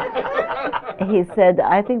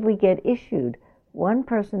 I think we get issued one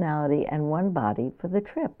personality and one body for the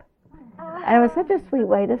trip. And it was such a sweet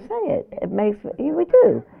way to say it. We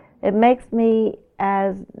do. It makes me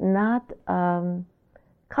as not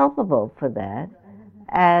culpable for that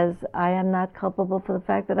as I am not culpable for the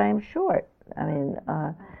fact that I am short. I mean,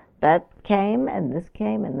 that came, and this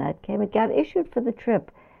came, and that came. It got issued for the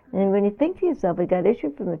trip. And when you think to yourself, it got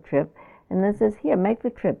issued from the trip, and then says, here, make the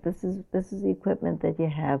trip. This is the equipment that you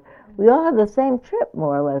have. We all have the same trip,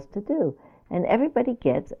 more or less, to do. And everybody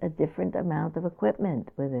gets a different amount of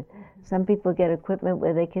equipment with it. Some people get equipment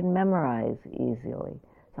where they can memorize easily.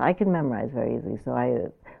 So I can memorize very easily. So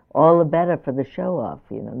all the better for the show-off,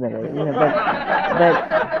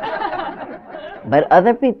 but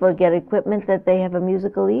other people get equipment that they have a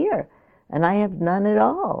musical ear, and I have none at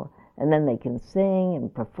all. And then they can sing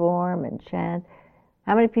and perform and chant.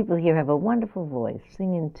 How many people here have a wonderful voice,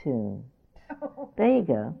 sing in tune? There you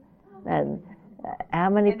go. And how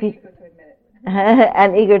many people?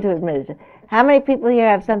 And eager to admit it. How many people here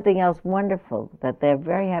have something else wonderful that they're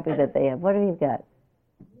very happy that they have? What have you got?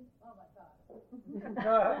 I'm a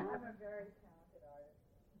very talented artist.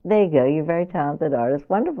 There you go. You're a very talented artist.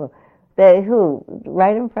 Wonderful. Who?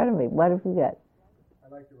 Right in front of me. What have you got? I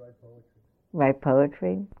like to write poetry. Write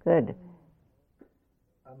poetry? Good.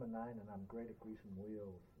 I'm a 9 and I'm great at greasing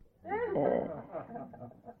wheels.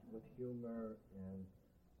 With humor and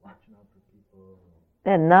watching out for people.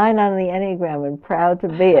 And 9 on the Enneagram, and proud to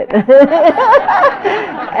be it.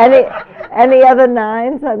 Any other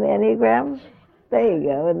 9s on the Enneagram? There you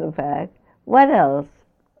go, in the back. What else?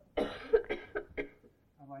 I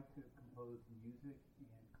like to compose music and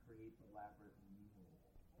create elaborate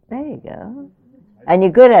visuals. There you go. And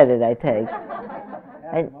you're good at it, I take.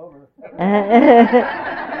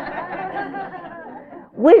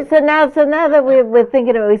 So now that we're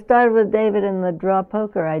thinking of it, we started with David and the draw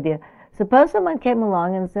poker idea. Suppose someone came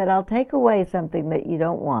along and said, I'll take away something that you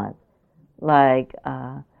don't want. Like,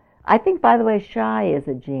 I think, by the way, shy is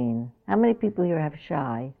a gene. How many people here have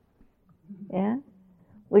shy? Yeah?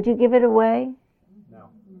 Would you give it away? No.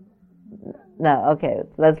 No, okay.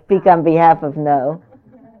 Let's speak on behalf of no.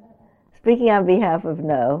 Speaking on behalf of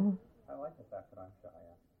no. I like the fact that I'm shy.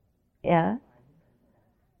 Yeah?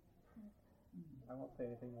 I won't say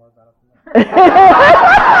anything more about it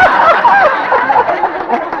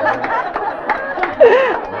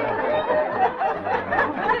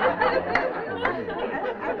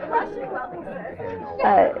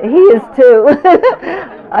He is too.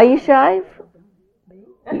 Are you shy?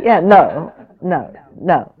 Yeah, no.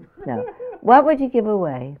 What would you give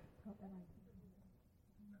away?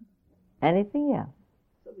 Anything? Yeah.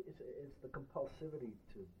 So it's the compulsivity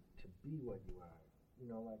to be what you are. You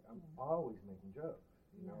know, like I'm always making jokes.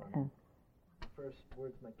 You know, the first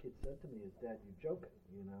words my kid said to me is, "Dad, you're joking."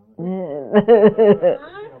 You know,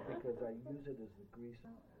 because I use it as the grease.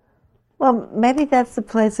 Well, maybe that's the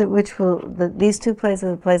place at which these two places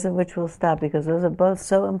are the place at which we'll stop, because those are both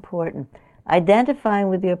so important. Identifying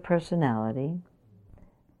with your personality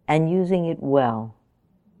and using it well.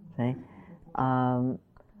 Okay? I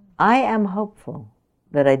am hopeful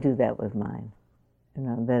that I do that with mine. You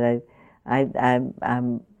know, that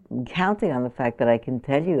I'm counting on the fact that I can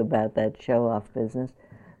tell you about that show-off business,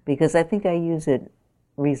 because I think I use it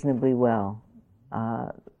reasonably well.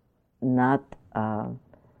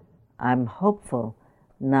 I'm hopeful,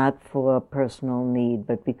 not for personal need,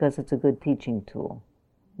 but because it's a good teaching tool.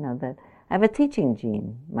 You know, that I have a teaching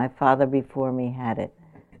gene. My father before me had it.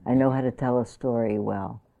 I know how to tell a story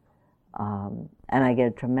well. And I get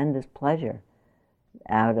a tremendous pleasure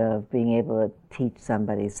out of being able to teach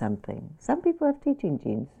somebody something. Some people have teaching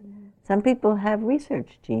genes. Some people have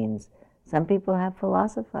research genes. Some people have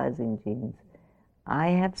philosophizing genes. I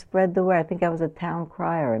have spread the word. I think I was a town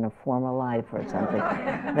crier in a former life or something.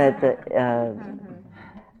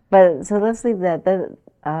 But so let's leave that.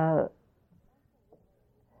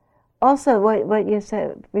 Also, what you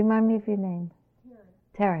said, remind me of your name.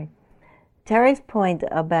 Terry. Terry's point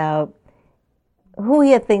about who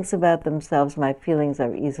here thinks about themselves, my feelings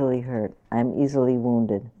are easily hurt, I'm easily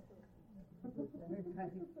wounded.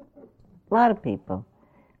 A lot of people.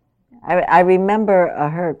 I remember a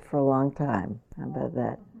hurt for a long time. How about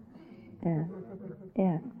that?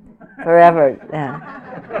 Yeah. Forever,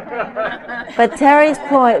 yeah. But Terry's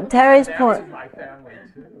point, my family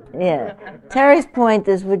too. yeah. Terry's point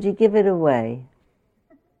is, would you give it away?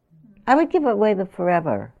 I would give away the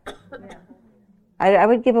forever. I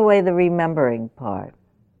would give away the remembering part.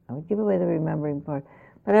 But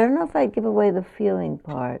I don't know if I'd give away the feeling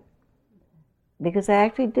part, because I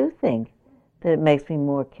actually do think that it makes me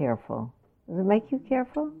more careful. Does it make you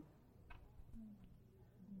careful?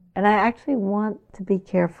 And I actually want to be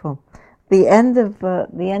careful. The end of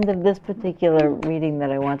this particular reading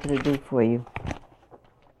that I wanted to do for you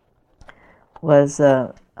was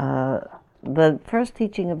the first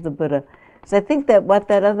teaching of the Buddha. So I think that what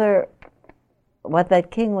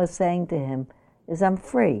that king was saying to him is, I'm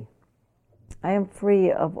free. I am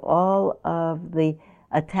free of all of the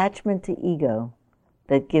attachment to ego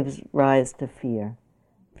that gives rise to fear.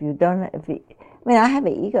 I have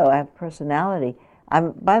an ego, I have personality.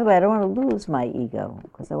 By the way, I don't want to lose my ego,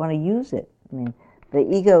 because I want to use it. I mean, the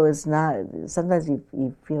ego is not, sometimes you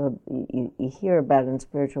hear about in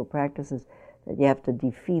spiritual practices that you have to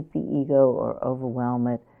defeat the ego or overwhelm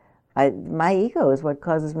it. My ego is what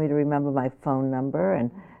causes me to remember my phone number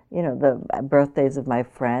and, the birthdays of my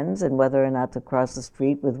friends and whether or not to cross the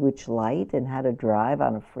street with which light and how to drive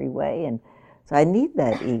on a freeway. And so I need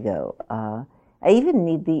that ego. I even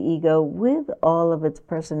need the ego with all of its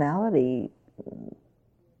personality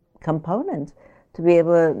components to be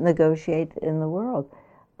able to negotiate in the world.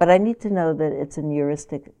 But I need to know that it's an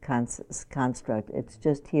heuristic construct. It's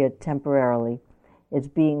just here temporarily. It's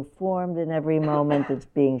being formed in every moment. It's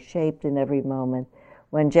being shaped in every moment.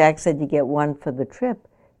 When Jack said you get one for the trip,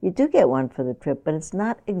 you do get one for the trip, but it's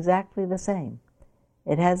not exactly the same.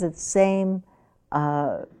 It has its same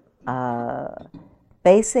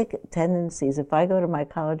basic tendencies. If I go to my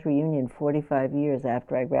college reunion 45 years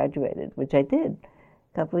after I graduated, which I did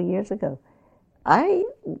a couple of years ago, I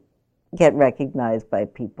get recognized by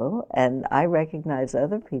people, and I recognize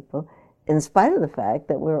other people, in spite of the fact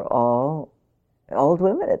that we're all old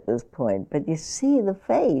women at this point. But you see the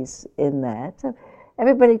face in that. So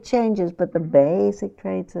everybody changes, but the basic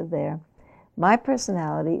traits are there. My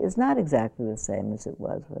personality is not exactly the same as it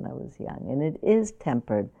was when I was young, and it is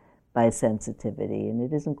tempered by sensitivity, and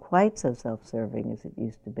it isn't quite so self-serving as it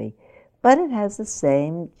used to be. But it has the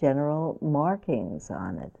same general markings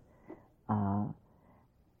on it.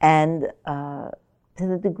 To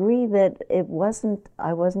the degree that I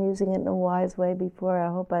wasn't using it in a wise way before, I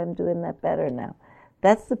hope I'm doing that better now.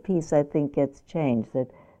 That's the piece I think gets changed, that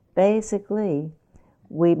basically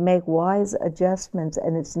we make wise adjustments,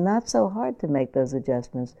 and it's not so hard to make those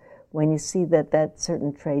adjustments when you see that that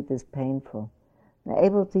certain trait is painful. Now,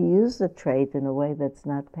 able to use the trait in a way that's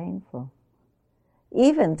not painful.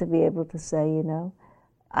 Even to be able to say, you know,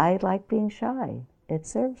 I like being shy. It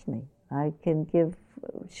serves me. I can give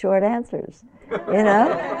short answers, you know,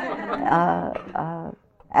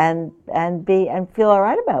 and feel all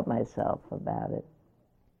right about myself about it.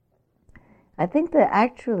 I think that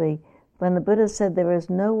actually, when the Buddha said there is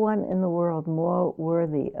no one in the world more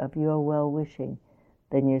worthy of your well-wishing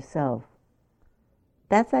than yourself,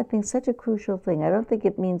 that's, I think, such a crucial thing. I don't think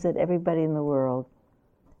it means that everybody in the world.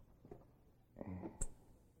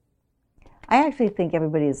 I actually think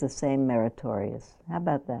everybody is the same meritorious. How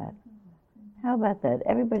about that? How about that?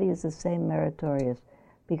 Everybody is the same meritorious,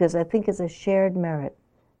 because I think it's a shared merit.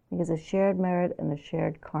 I think it's a shared merit and a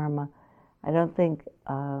shared karma. I don't think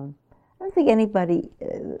anybody.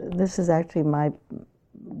 This is actually my.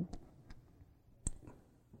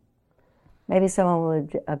 Maybe someone will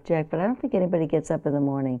object, but I don't think anybody gets up in the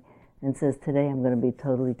morning and says, "Today I'm going to be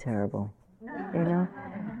totally terrible." You know,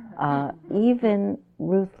 even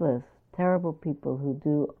ruthless, terrible people who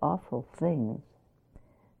do awful things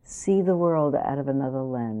see the world out of another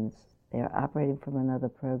lens. They're operating from another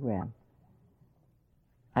program.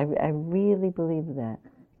 I really believe that.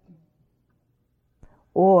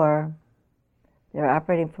 Or they're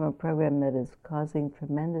operating from a program that is causing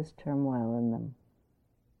tremendous turmoil in them.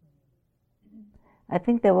 I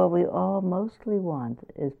think that what we all mostly want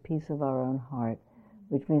is peace of our own heart,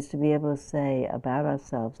 which means to be able to say about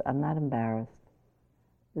ourselves, I'm not embarrassed.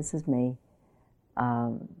 This is me.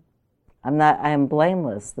 I am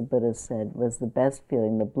blameless, the Buddha said, was the best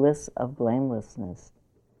feeling, the bliss of blamelessness,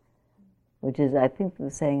 which is, I think,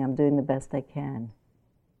 saying I'm doing the best I can.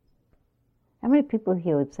 How many people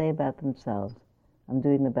here would say about themselves, I'm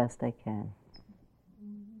doing the best I can?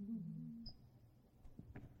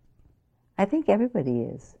 I think everybody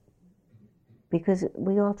is, because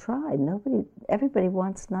we all try. Everybody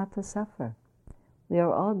wants not to suffer. We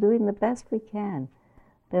are all doing the best we can.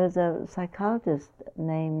 There was a psychologist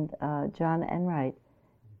named John Enright,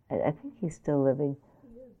 I think he's still living,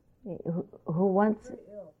 who once...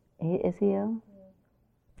 Is he ill?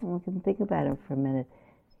 Yeah. I can think about him for a minute.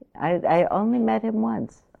 I only met him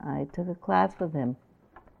once. I took a class with him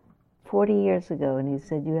 40 years ago, and he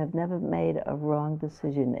said, you have never made a wrong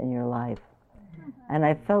decision in your life. And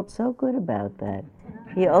I felt so good about that.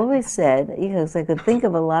 He always said, because I could think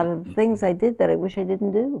of a lot of things I did that I wish I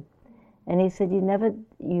didn't do. And he said,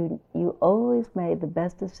 you always made the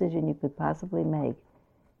best decision you could possibly make,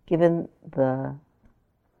 given the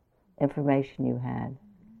information you had.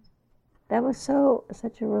 That was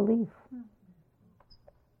such a relief.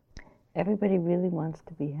 Everybody really wants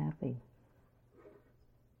to be happy.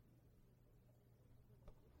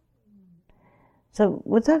 So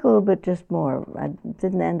we'll talk a little bit just more. I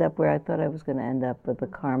didn't end up where I thought I was going to end up with the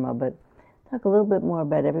karma, but talk a little bit more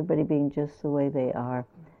about everybody being just the way they are.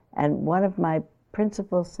 And one of my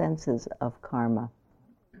principal senses of karma.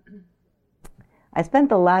 I spent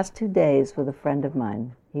the last 2 days with a friend of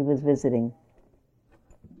mine. He was visiting.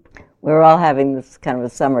 We were all having this kind of a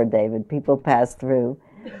summer, David. People pass through,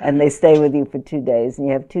 and they stay with you for 2 days, and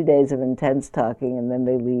you have 2 days of intense talking, and then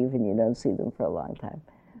they leave, and you don't see them for a long time.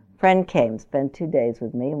 Friend came, spent 2 days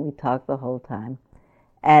with me, and we talked the whole time.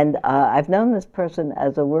 And I've known this person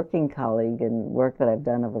as a working colleague in work that I've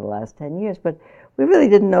done over the last 10 years, but we really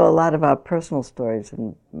didn't know a lot of our personal stories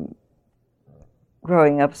and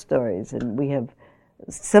growing up stories, and we have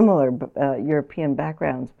similar European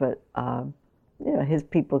backgrounds, but his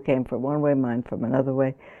people came from one way, mine from another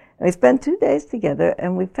way. And we spent 2 days together,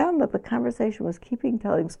 and we found that the conversation was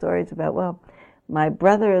telling stories about, well, my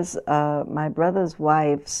brother's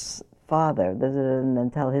wife's father visited and then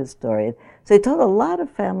tell his story. So he told a lot of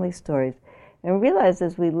family stories, and we realized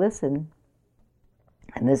as we listened,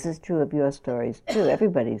 and this is true of your stories too,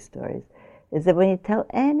 everybody's stories, is that when you tell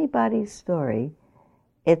anybody's story,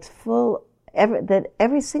 it's full, that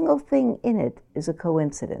every single thing in it is a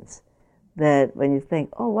coincidence. That when you think,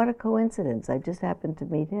 oh, what a coincidence, I just happened to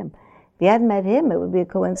meet him. If you hadn't met him, it would be a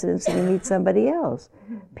coincidence that you meet somebody else.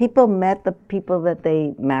 People met the people that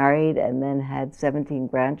they married and then had 17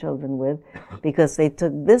 grandchildren with because they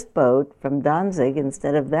took this boat from Danzig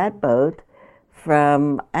instead of that boat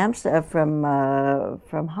from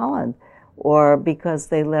Holland, or because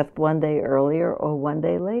they left one day earlier or one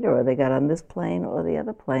day later, or they got on this plane or the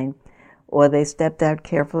other plane, or they stepped out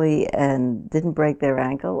carefully and didn't break their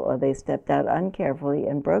ankle, or they stepped out uncarefully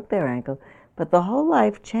and broke their ankle. But the whole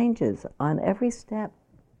life changes on every step.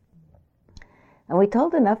 And we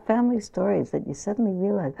told enough family stories that you suddenly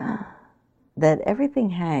realize that everything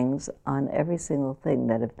hangs on every single thing,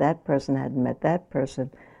 that if that person hadn't met that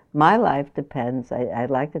person, my life depends. I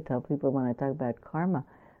like to tell people when I talk about karma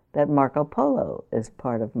that Marco Polo is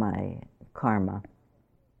part of my karma.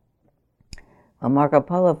 Well, Marco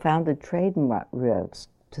Polo founded trade routes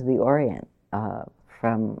to the Orient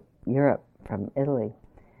from Europe, from Italy.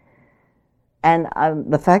 And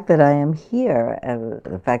the fact that I am here,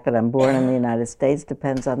 the fact that I'm born in the United States,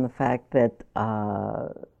 depends on the fact that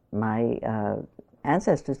my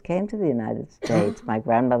ancestors came to the United States. My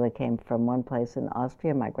grandmother came from one place in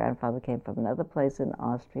Austria. My grandfather came from another place in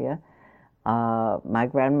Austria. My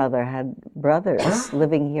grandmother had brothers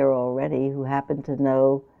living here already who happened to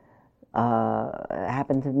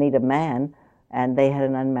meet a man, and they had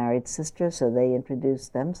an unmarried sister, so they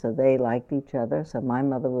introduced them, so they liked each other. So my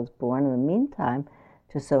mother was born. In the meantime,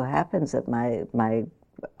 just so happens that my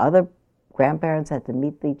other grandparents had to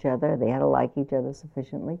meet each other. They had to like each other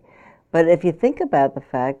sufficiently. But if you think about the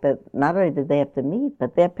fact that not only did they have to meet,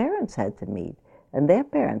 but their parents had to meet, and their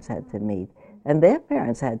parents had to meet, and their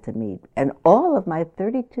parents had to meet, and all of my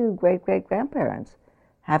 32 great-great-grandparents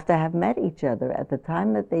have to have met each other at the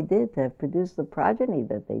time that they did, to have produced the progeny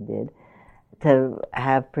that they did, to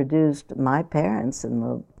have produced my parents and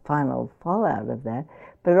the final fallout of that.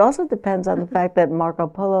 But it also depends on the fact that Marco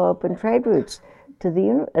Polo opened trade routes to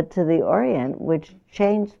the Orient, which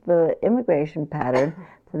changed the immigration pattern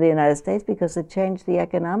to the United States because it changed the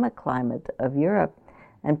economic climate of Europe,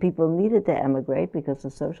 and people needed to emigrate because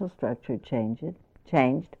the social structure changed.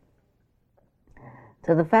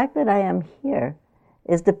 So the fact that I am here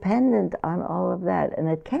is dependent on all of that. And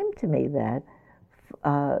it came to me that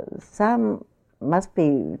must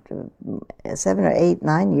be 7 or 8,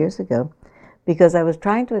 9 years ago, because I was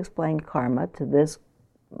trying to explain karma to this,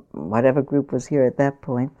 whatever group was here at that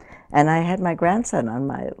point, and I had my grandson on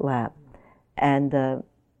my lap, and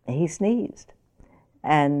he sneezed.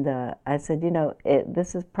 And I said,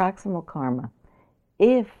 this is proximal karma.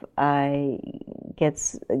 If I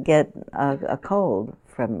get a cold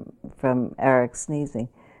from Eric sneezing,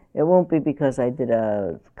 it won't be because I did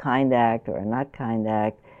a kind act or a not kind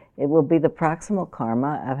act. It will be the proximal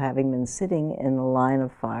karma of having been sitting in the line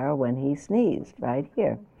of fire when he sneezed right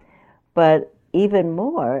here. But even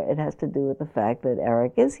more, it has to do with the fact that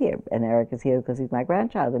Eric is here. And Eric is here because he's my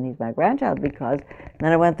grandchild, and he's my grandchild because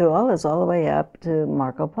then I went through all this all the way up to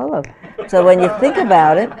Marco Polo. So when you think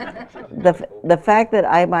about it, the fact that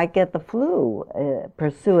I might get the flu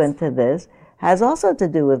pursuant to this has also to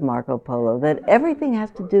do with Marco Polo, that everything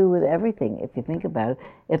has to do with everything, if you think about it.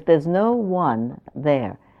 If there's no one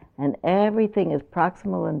there, and everything is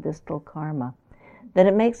proximal and distal karma, then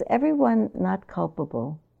it makes everyone not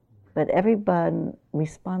culpable, but everyone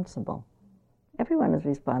responsible. Everyone is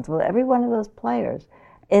responsible. Every one of those players,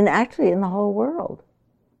 actually in the whole world,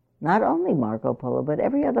 not only Marco Polo, but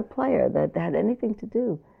every other player that had anything to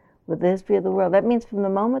do with the history of the world. That means from the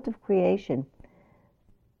moment of creation,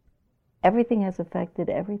 everything has affected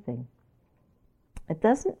everything. It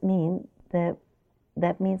doesn't mean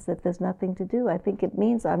that means that there's nothing to do. I think it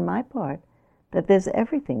means, on my part, that there's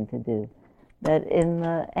everything to do. That in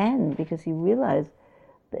the end, because you realize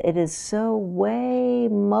it is so way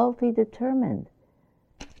multi-determined,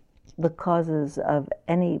 the causes of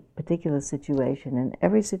any particular situation. In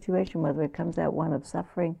every situation, whether it comes out one of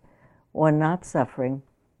suffering or not suffering,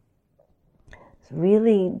 it's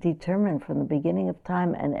really determined from the beginning of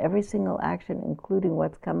time, and every single action, including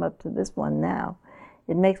what's come up to this one now,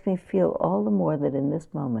 it makes me feel all the more that in this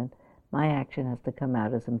moment, my action has to come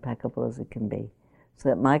out as impeccable as it can be, so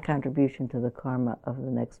that my contribution to the karma of the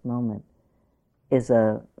next moment is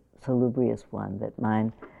a salubrious one, that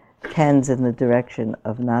mine tends in the direction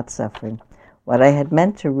of not suffering. What I had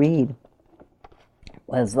meant to read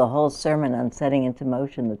was the whole sermon on setting into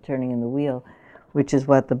motion the turning in the wheel, which is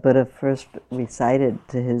what the Buddha first recited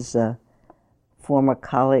to his former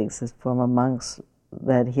colleagues, his former monks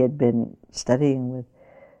that he had been studying with.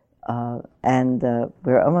 And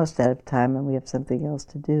we're almost out of time, and we have something else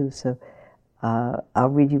to do. So I'll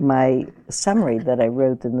read you my summary that I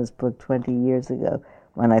wrote in this book 20 years ago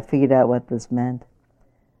when I figured out what this meant.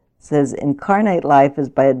 It says, incarnate life is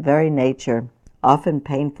by its very nature often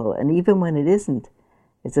painful, and even when it isn't,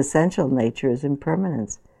 its essential nature is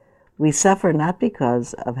impermanence. We suffer not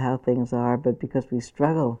because of how things are, but because we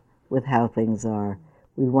struggle with how things are.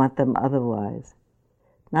 We want them otherwise.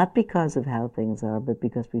 Not because of how things are, but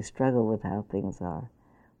because we struggle with how things are.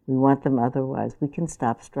 We want them otherwise. We can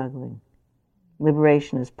stop struggling.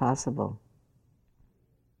 Liberation is possible.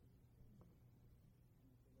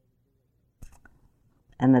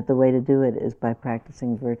 And that the way to do it is by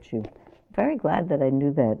practicing virtue. Very glad that I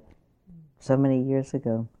knew that so many years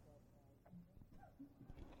ago.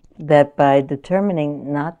 That by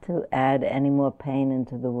determining not to add any more pain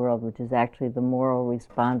into the world, which is actually the moral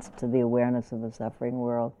response to the awareness of a suffering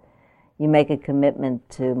world, you make a commitment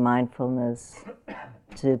to mindfulness,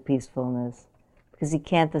 to peacefulness, because you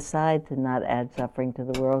can't decide to not add suffering to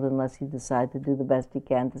the world unless you decide to do the best you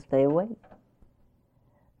can to stay awake.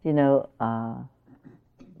 You know,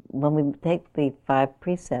 when we take the 5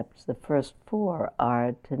 precepts, the first 4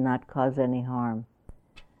 are to not cause any harm.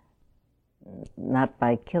 Not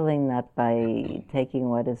by killing, not by taking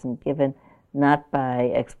what isn't given, not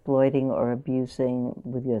by exploiting or abusing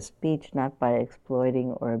with your speech, not by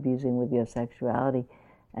exploiting or abusing with your sexuality,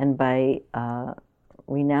 and by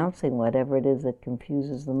renouncing whatever it is that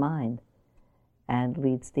confuses the mind and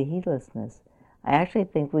leads to heedlessness. I actually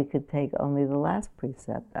think we could take only the last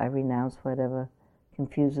precept. I renounce whatever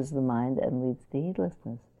confuses the mind and leads to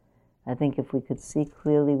heedlessness. I think if we could see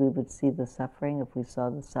clearly, we would see the suffering. If we saw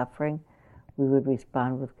the suffering, we would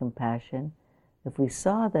respond with compassion. If we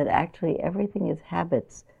saw that actually everything is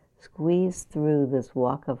habits squeezed through this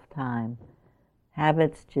walk of time,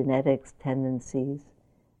 habits, genetics, tendencies,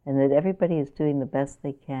 and that everybody is doing the best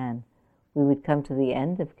they can, we would come to the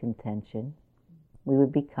end of contention. We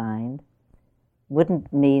would be kind.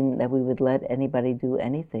 Wouldn't mean that we would let anybody do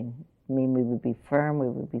anything. It mean we would be firm, we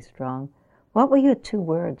would be strong. What were your 2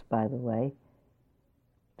 words, by the way,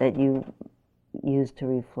 that you used to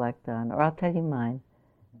reflect on? Or I'll tell you mine.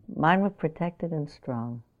 Mine were protected and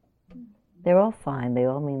strong. They're all fine. They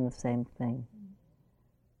all mean the same thing.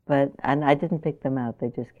 And I didn't pick them out. They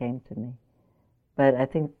just came to me. But I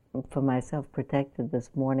think for myself, protected this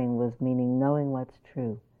morning was meaning knowing what's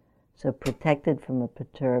true. So protected from a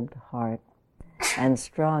perturbed heart, and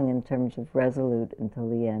strong in terms of resolute until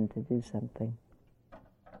the end to do something.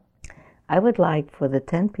 I would like for the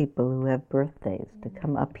 10 people who have birthdays to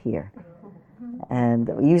come up here. And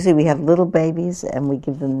usually we have little babies and we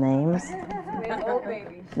give them names. We have old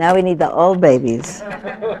babies. Now we need the old babies.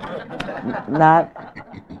 Not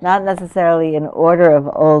necessarily in order of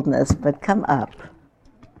oldness, but come up.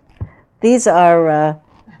 These are,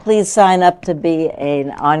 please sign up to be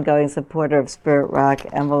an ongoing supporter of Spirit Rock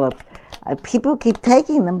envelope. People keep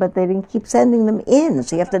taking them, but they didn't keep sending them in.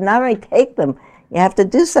 So you have to not only take them, you have to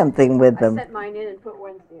do something with them. I sent mine in and put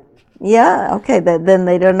Wednesday in. Yeah, okay, then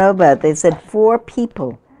they don't know about it. They said 4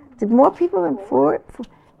 people. Did more people than 4?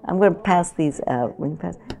 I'm going to pass these out. We can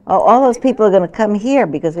pass. Oh, all those people are going to come here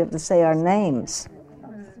because we have to say our names.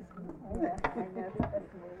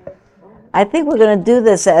 I think we're going to do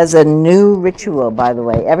this as a new ritual, by the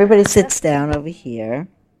way. Everybody sits down over here.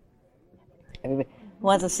 Everybody who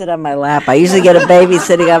wants to sit on my lap? I usually get a baby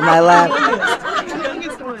sitting on my lap.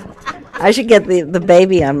 I should get the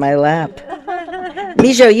baby on my lap.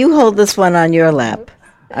 Mijo, you hold this one on your lap.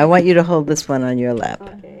 I want you to hold this one on your lap.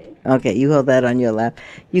 Okay, you hold that on your lap.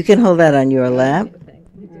 You can hold that on your lap.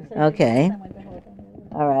 Okay.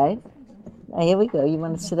 All right. Now here we go. You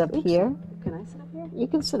want to sit up here? Can I sit up here? You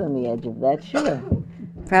can sit on the edge of that, sure.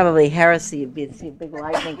 Probably heresy, you'd see a big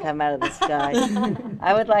lightning come out of the sky.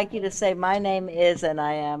 I would like you to say, my name is, and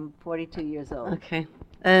I am 42 years old. Okay.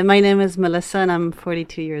 My name is Melissa, and I'm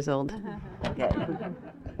 42 years old. Okay.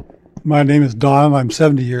 My name is Don. I'm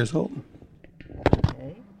 70 years old.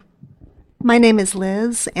 Okay. My name is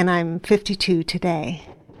Liz, and I'm 52 today.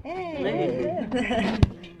 Hey.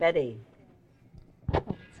 Betty.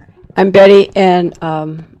 I'm Betty, and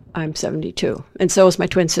I'm 72, and so is my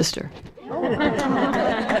twin sister.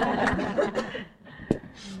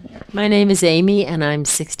 My name is Amy, and I'm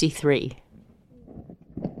 63.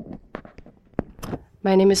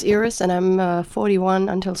 My name is Iris, and I'm 41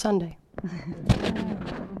 until Sunday.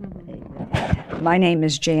 My name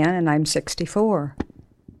is Jan, and I'm 64.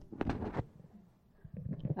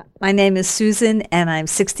 My name is Susan, and I'm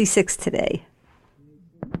 66 today.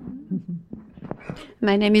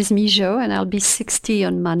 My name is Mijo, and I'll be 60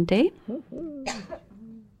 on Monday.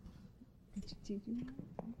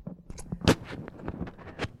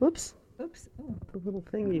 Oops. Oops. Oh, the little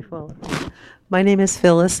thing you follow. My name is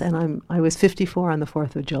Phyllis, and I was 54 on the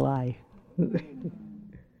 4th of July.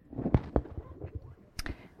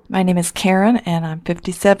 My name is Karen, and I'm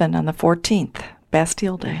 57 on the 14th,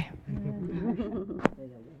 Bastille Day.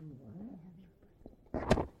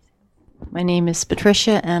 My name is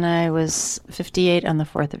Patricia, and I was 58 on the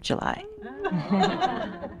 4th of July.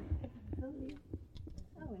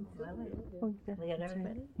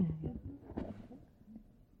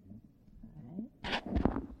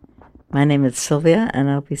 My name is Sylvia, and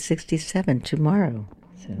I'll be 67 tomorrow.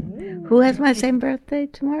 So, who has my same birthday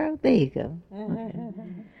tomorrow? There you go.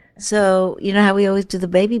 So, you know how we always do the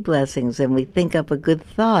baby blessings, and we think up a good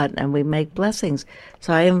thought, and we make blessings.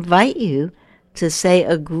 So I invite you to say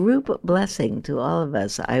a group blessing to all of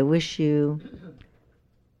us. I wish you...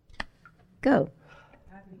 Go.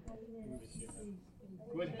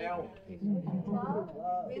 Good health.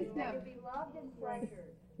 Wisdom. Be loved and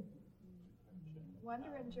treasured.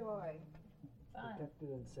 Wonder and joy. Protected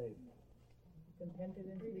and safe. Contented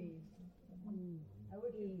and pleased. I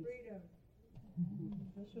wish you freedom.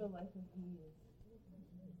 Special life of ease.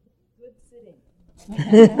 Good sitting.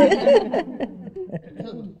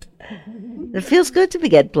 It feels good to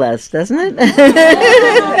get blessed, doesn't it?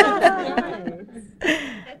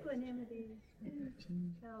 Equanimity.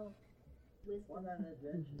 Health. Wisdom.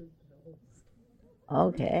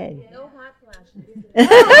 Okay. No hot flashes.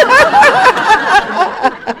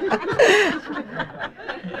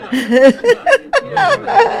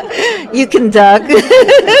 You can duck.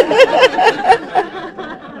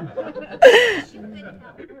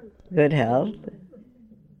 Good health.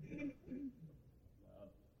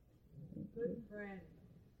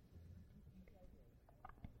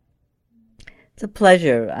 It's a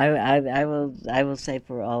pleasure. I will say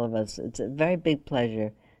for all of us, it's a very big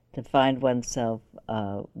pleasure to find oneself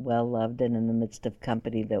well loved and in the midst of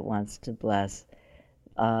company that wants to bless.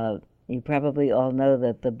 You probably all know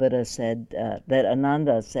that the Buddha said, that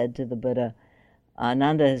Ananda said to the Buddha,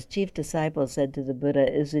 Ananda, his chief disciple, said to the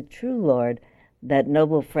Buddha, "Is it true, Lord, that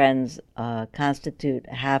noble friends constitute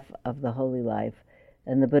half of the holy life?"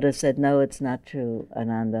 And the Buddha said, "No, it's not true,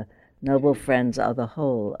 Ananda. Noble friends are the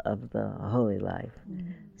whole of the holy life."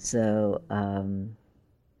 Mm-hmm. So,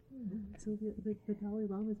 so the Dalai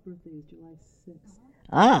Lama's birthday is July 6th.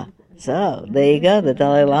 So there you go. The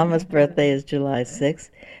Dalai Lama's birthday is July 6th.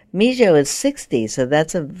 Mijo is 60, so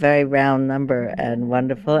that's a very round number and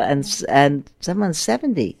wonderful. And someone's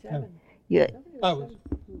 70. You,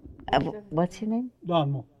 what's your name?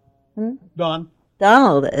 Don. Hmm? Don.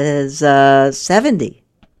 Donald is 70.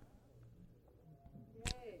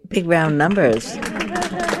 Big round numbers.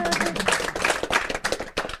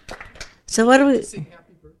 So what do we...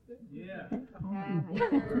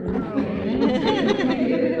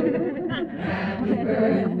 Happy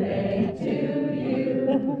birthday to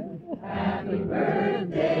you. Happy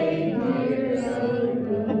birthday, dear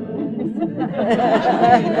Sylvia. Happy birthday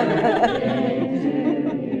to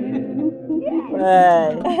you.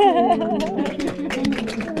 Right.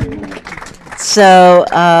 So,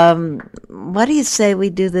 what do you say we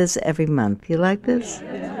do this every month? You like this?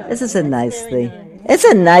 This is a nice thing. It's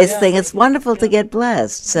a nice thing. It's wonderful to get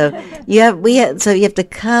blessed. So you have to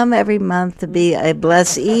come every month to be a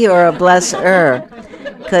blessee or a blesser,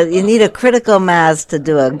 because you need a critical mass to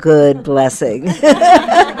do a good blessing.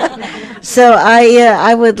 So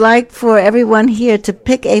I would like for everyone here to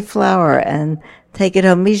pick a flower and take it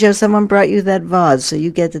home. Mijo, someone brought you that vase, so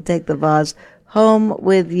you get to take the vase home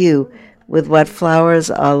with you with what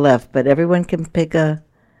flowers are left. But everyone can pick a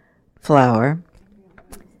flower.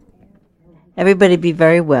 Everybody be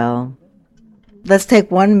very well. Let's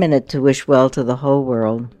take 1 minute to wish well to the whole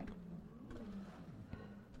world.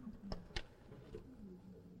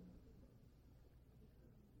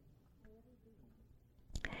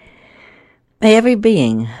 May every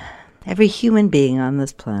being, every human being on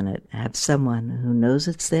this planet have someone who knows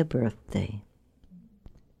it's their birthday,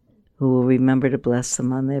 who will remember to bless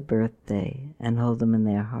them on their birthday and hold them in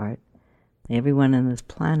their heart. May everyone on this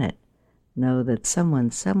planet know that someone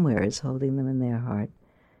somewhere is holding them in their heart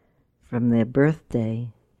from their birthday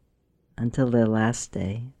until their last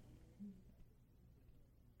day.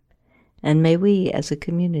 And may we, as a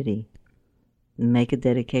community, make a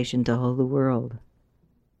dedication to hold the world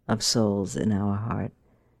of souls in our heart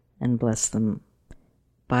and bless them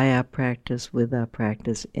by our practice, with our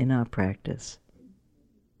practice, in our practice.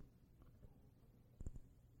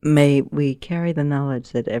 May we carry the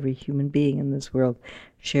knowledge that every human being in this world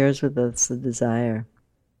shares with us the desire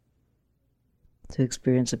to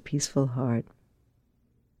experience a peaceful heart,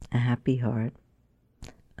 a happy heart,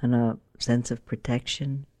 and a sense of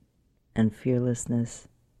protection and fearlessness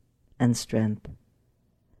and strength.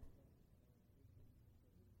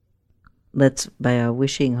 Let's, by our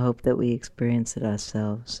wishing, hope that we experience it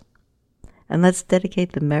ourselves. And let's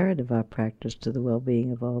dedicate the merit of our practice to the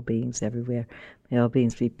well-being of all beings everywhere. May all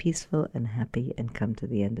beings be peaceful and happy and come to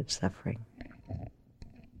the end of suffering.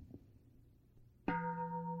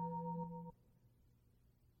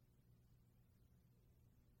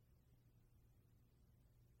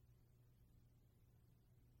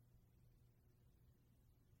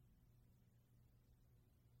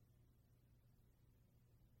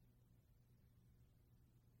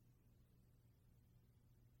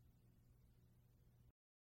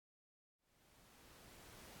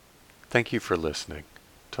 Thank you for listening.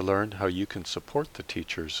 To learn how you can support the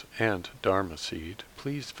teachers and Dharma Seed,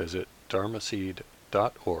 please visit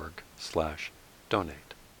dharmaseed.org/donate.